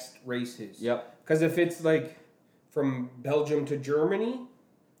next race is. Yep. Because if it's like from Belgium to Germany,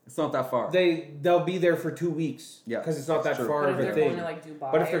 It's not that far. they'll be there for 2 weeks. Yeah, Because it's not that true. far But of if a they're thing. going to like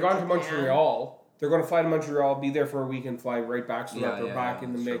Dubai, But if they're or going to Japan, Montreal, they're going to fly to Montreal, be there for a week, and fly right back, so that they're back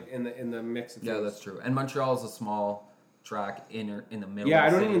in the that's mix in the mix of Yeah, things. that's true. And Montreal is a small track in the middle. Yeah,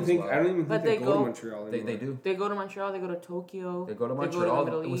 of I the don't city even as think well. I don't even But think they they go to go- Montreal They anymore. do. They go to Montreal. They go to Tokyo. They go to the Montreal.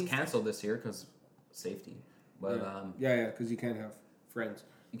 Middle It was East. canceled this year because safety. But Yeah, because you can't have friends.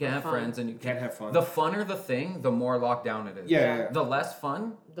 you can't have Fun. friends and you Can't have fun. The funner the thing, the more locked down it is. Yeah. The less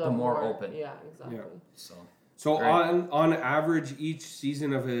fun, the more open. Yeah, exactly. Yeah. So So Great. on average, each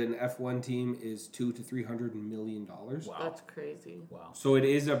season of an F1 team is $200 to $300 million. wow. That's crazy. Wow. So it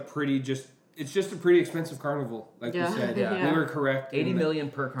is it's just a pretty expensive carnival, like Yeah. we said. Yeah. We were correct. 80 in million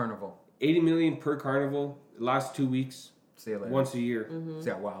per carnival. 80 million per carnival. Last 2 weeks, See you later. once a year.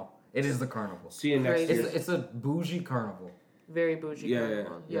 Yeah, wow. It is the carnival. See you next Crazy. year. It's a bougie carnival. Very bougie. Yeah,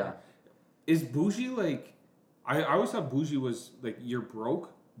 carnival. Yeah. Is bougie like? I always thought bougie was like you're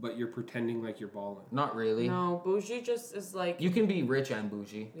broke, but you're pretending like you're balling. Not really. No, bougie just is like. You can be rich and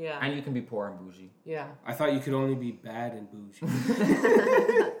bougie. Yeah. And you can be poor and bougie. Yeah. I thought you could only be bad and bougie.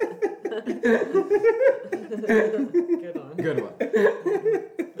 Good one. Good one.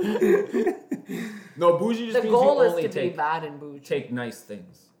 No, bougie just The means goal you is only to be take, bad and bougie. take nice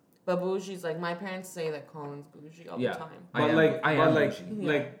things. But bougie's like my parents say that Colin's bougie all Yeah. the time. I am bougie.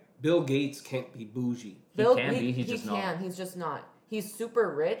 like Bill Gates can't be bougie. He can be, he's just not. He's just not. He's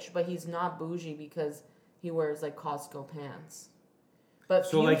super rich, but he's not bougie because he wears like Costco pants. But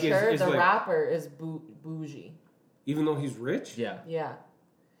So, like, Future, is the like- rapper, is bougie. Even though he's rich? Yeah. Yeah.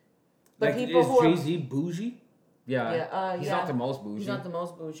 But Like, people is who are Jay-Z bougie? Yeah. Yeah, He's yeah. not the most bougie. He's not the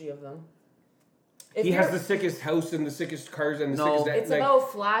most bougie of them. If He has you're- the sickest house and the sickest cars and the No. sickest... It's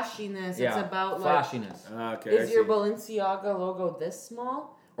about flashiness. yeah. It's about like, flashiness. Okay, is your Balenciaga logo this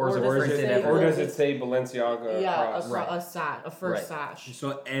small? Or is it or, does is it it, say or does it Balenciaga? say Balenciaga Yeah, across? Right. a first Right. sash.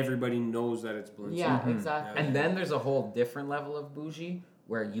 So everybody knows that it's Balenciaga. Yeah, Mhm. exactly. And then there's a whole different level of bougie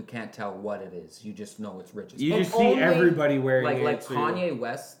where you can't tell what it is. You just know it's rich as You fuck. just see only- everybody wearing it. like so Kanye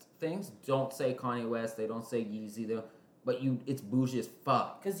West things don't say Kanye West. They don't say Yeezy. But it's bougie as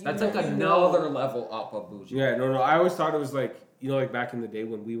fuck. 'Cause you That's know- like you know- another level up of bougie. Yeah, no. I always thought it was like, like back in the day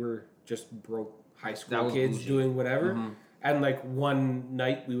when we were just broke high That school was kids bougie. doing whatever. Mhm. And like one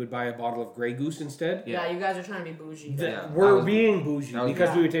night we would buy a bottle of Grey Goose instead. Yeah, you guys are trying to be bougie. Yeah. We're that was- being bougie that was- because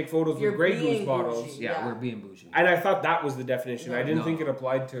yeah. we would take photos You're with Grey being Goose bottles. bougie. Yeah, Yeah. we're being bougie. And I thought that was the definition. I didn't No. think it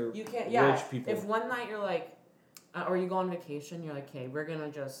applied to You can't. Yeah. rich people. If one night you're like, or you go on vacation, you're like, hey, we're gonna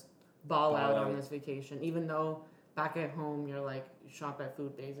just ball out on this vacation, even though back at home you're like shop at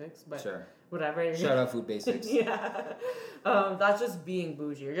Food Basics, but Sure. whatever. You're Shout out Food Basics. Yeah. That's just being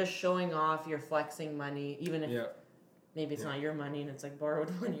bougie. You're just showing off. You're flexing money, even if Yeah. maybe it's not your money and it's like borrowed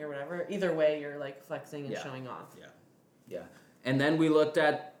money or whatever. Either way, you're like flexing and Yeah. showing off. Yeah. And then we looked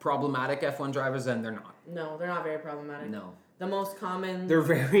at problematic F1 drivers, and they're not. No, they're not very problematic. No. The most common. They're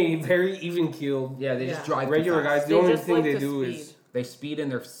very, very even keeled. Yeah, they just Yeah. drive too Regular fast. guys, the They only just thing like they to do speed. is They speed in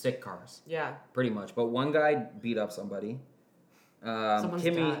their sick cars, Yeah. pretty much. But one guy beat up somebody. Someone's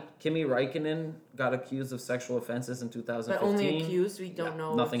Kimi dad. Kimi Raikkonen got accused of sexual offenses in 2015. But only accused. We don't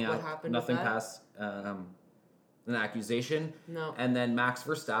know nothing what out- happened. Nothing with that. past an accusation. No. And then Max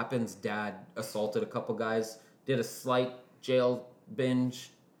Verstappen's dad assaulted a couple guys, did a slight jail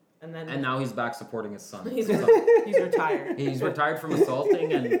binge, And then and now he's back supporting his son. he's, So he's retired. he's retired from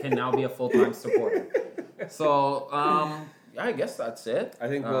assaulting and can now be a full-time supporter. So, yeah, I guess that's it. I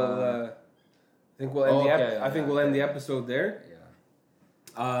think we'll end okay, I think we'll end the episode there.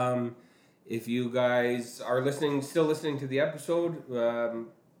 Yeah. If you guys are still listening to the episode,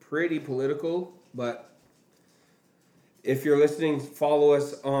 pretty political, but if you're listening, follow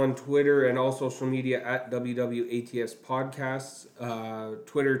us on Twitter and all social media at WWATS Podcasts,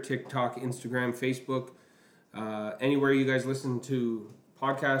 Twitter, TikTok, Instagram, Facebook, anywhere you guys listen to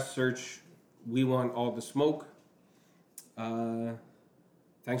podcasts, search We Want All the Smoke.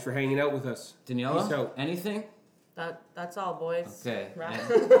 Thanks for hanging out with us. Daniela, Peace out. anything? That's all, boys. Okay.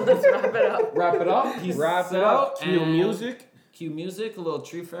 Let's wrap it up. Wrap it up. Peace Wrap it up. Cue and music. Cue music, a little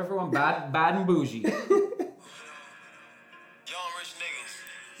treat for everyone. Bad and bougie. Young rich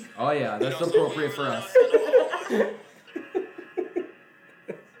niggas. Oh yeah, that's appropriate for us. We got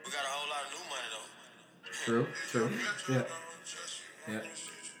a whole lot of new money though. True. Yeah.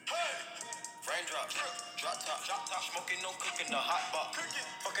 Raindrops, drop top, smoking, no cooking, the hot box.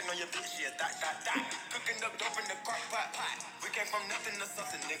 Fucking on your bitch, yeah, that. Cooking up dope in the crock pot. We came from nothing to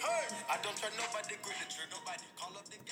something, nigga. I don't trust nobody, grip the trigger, nobody call up the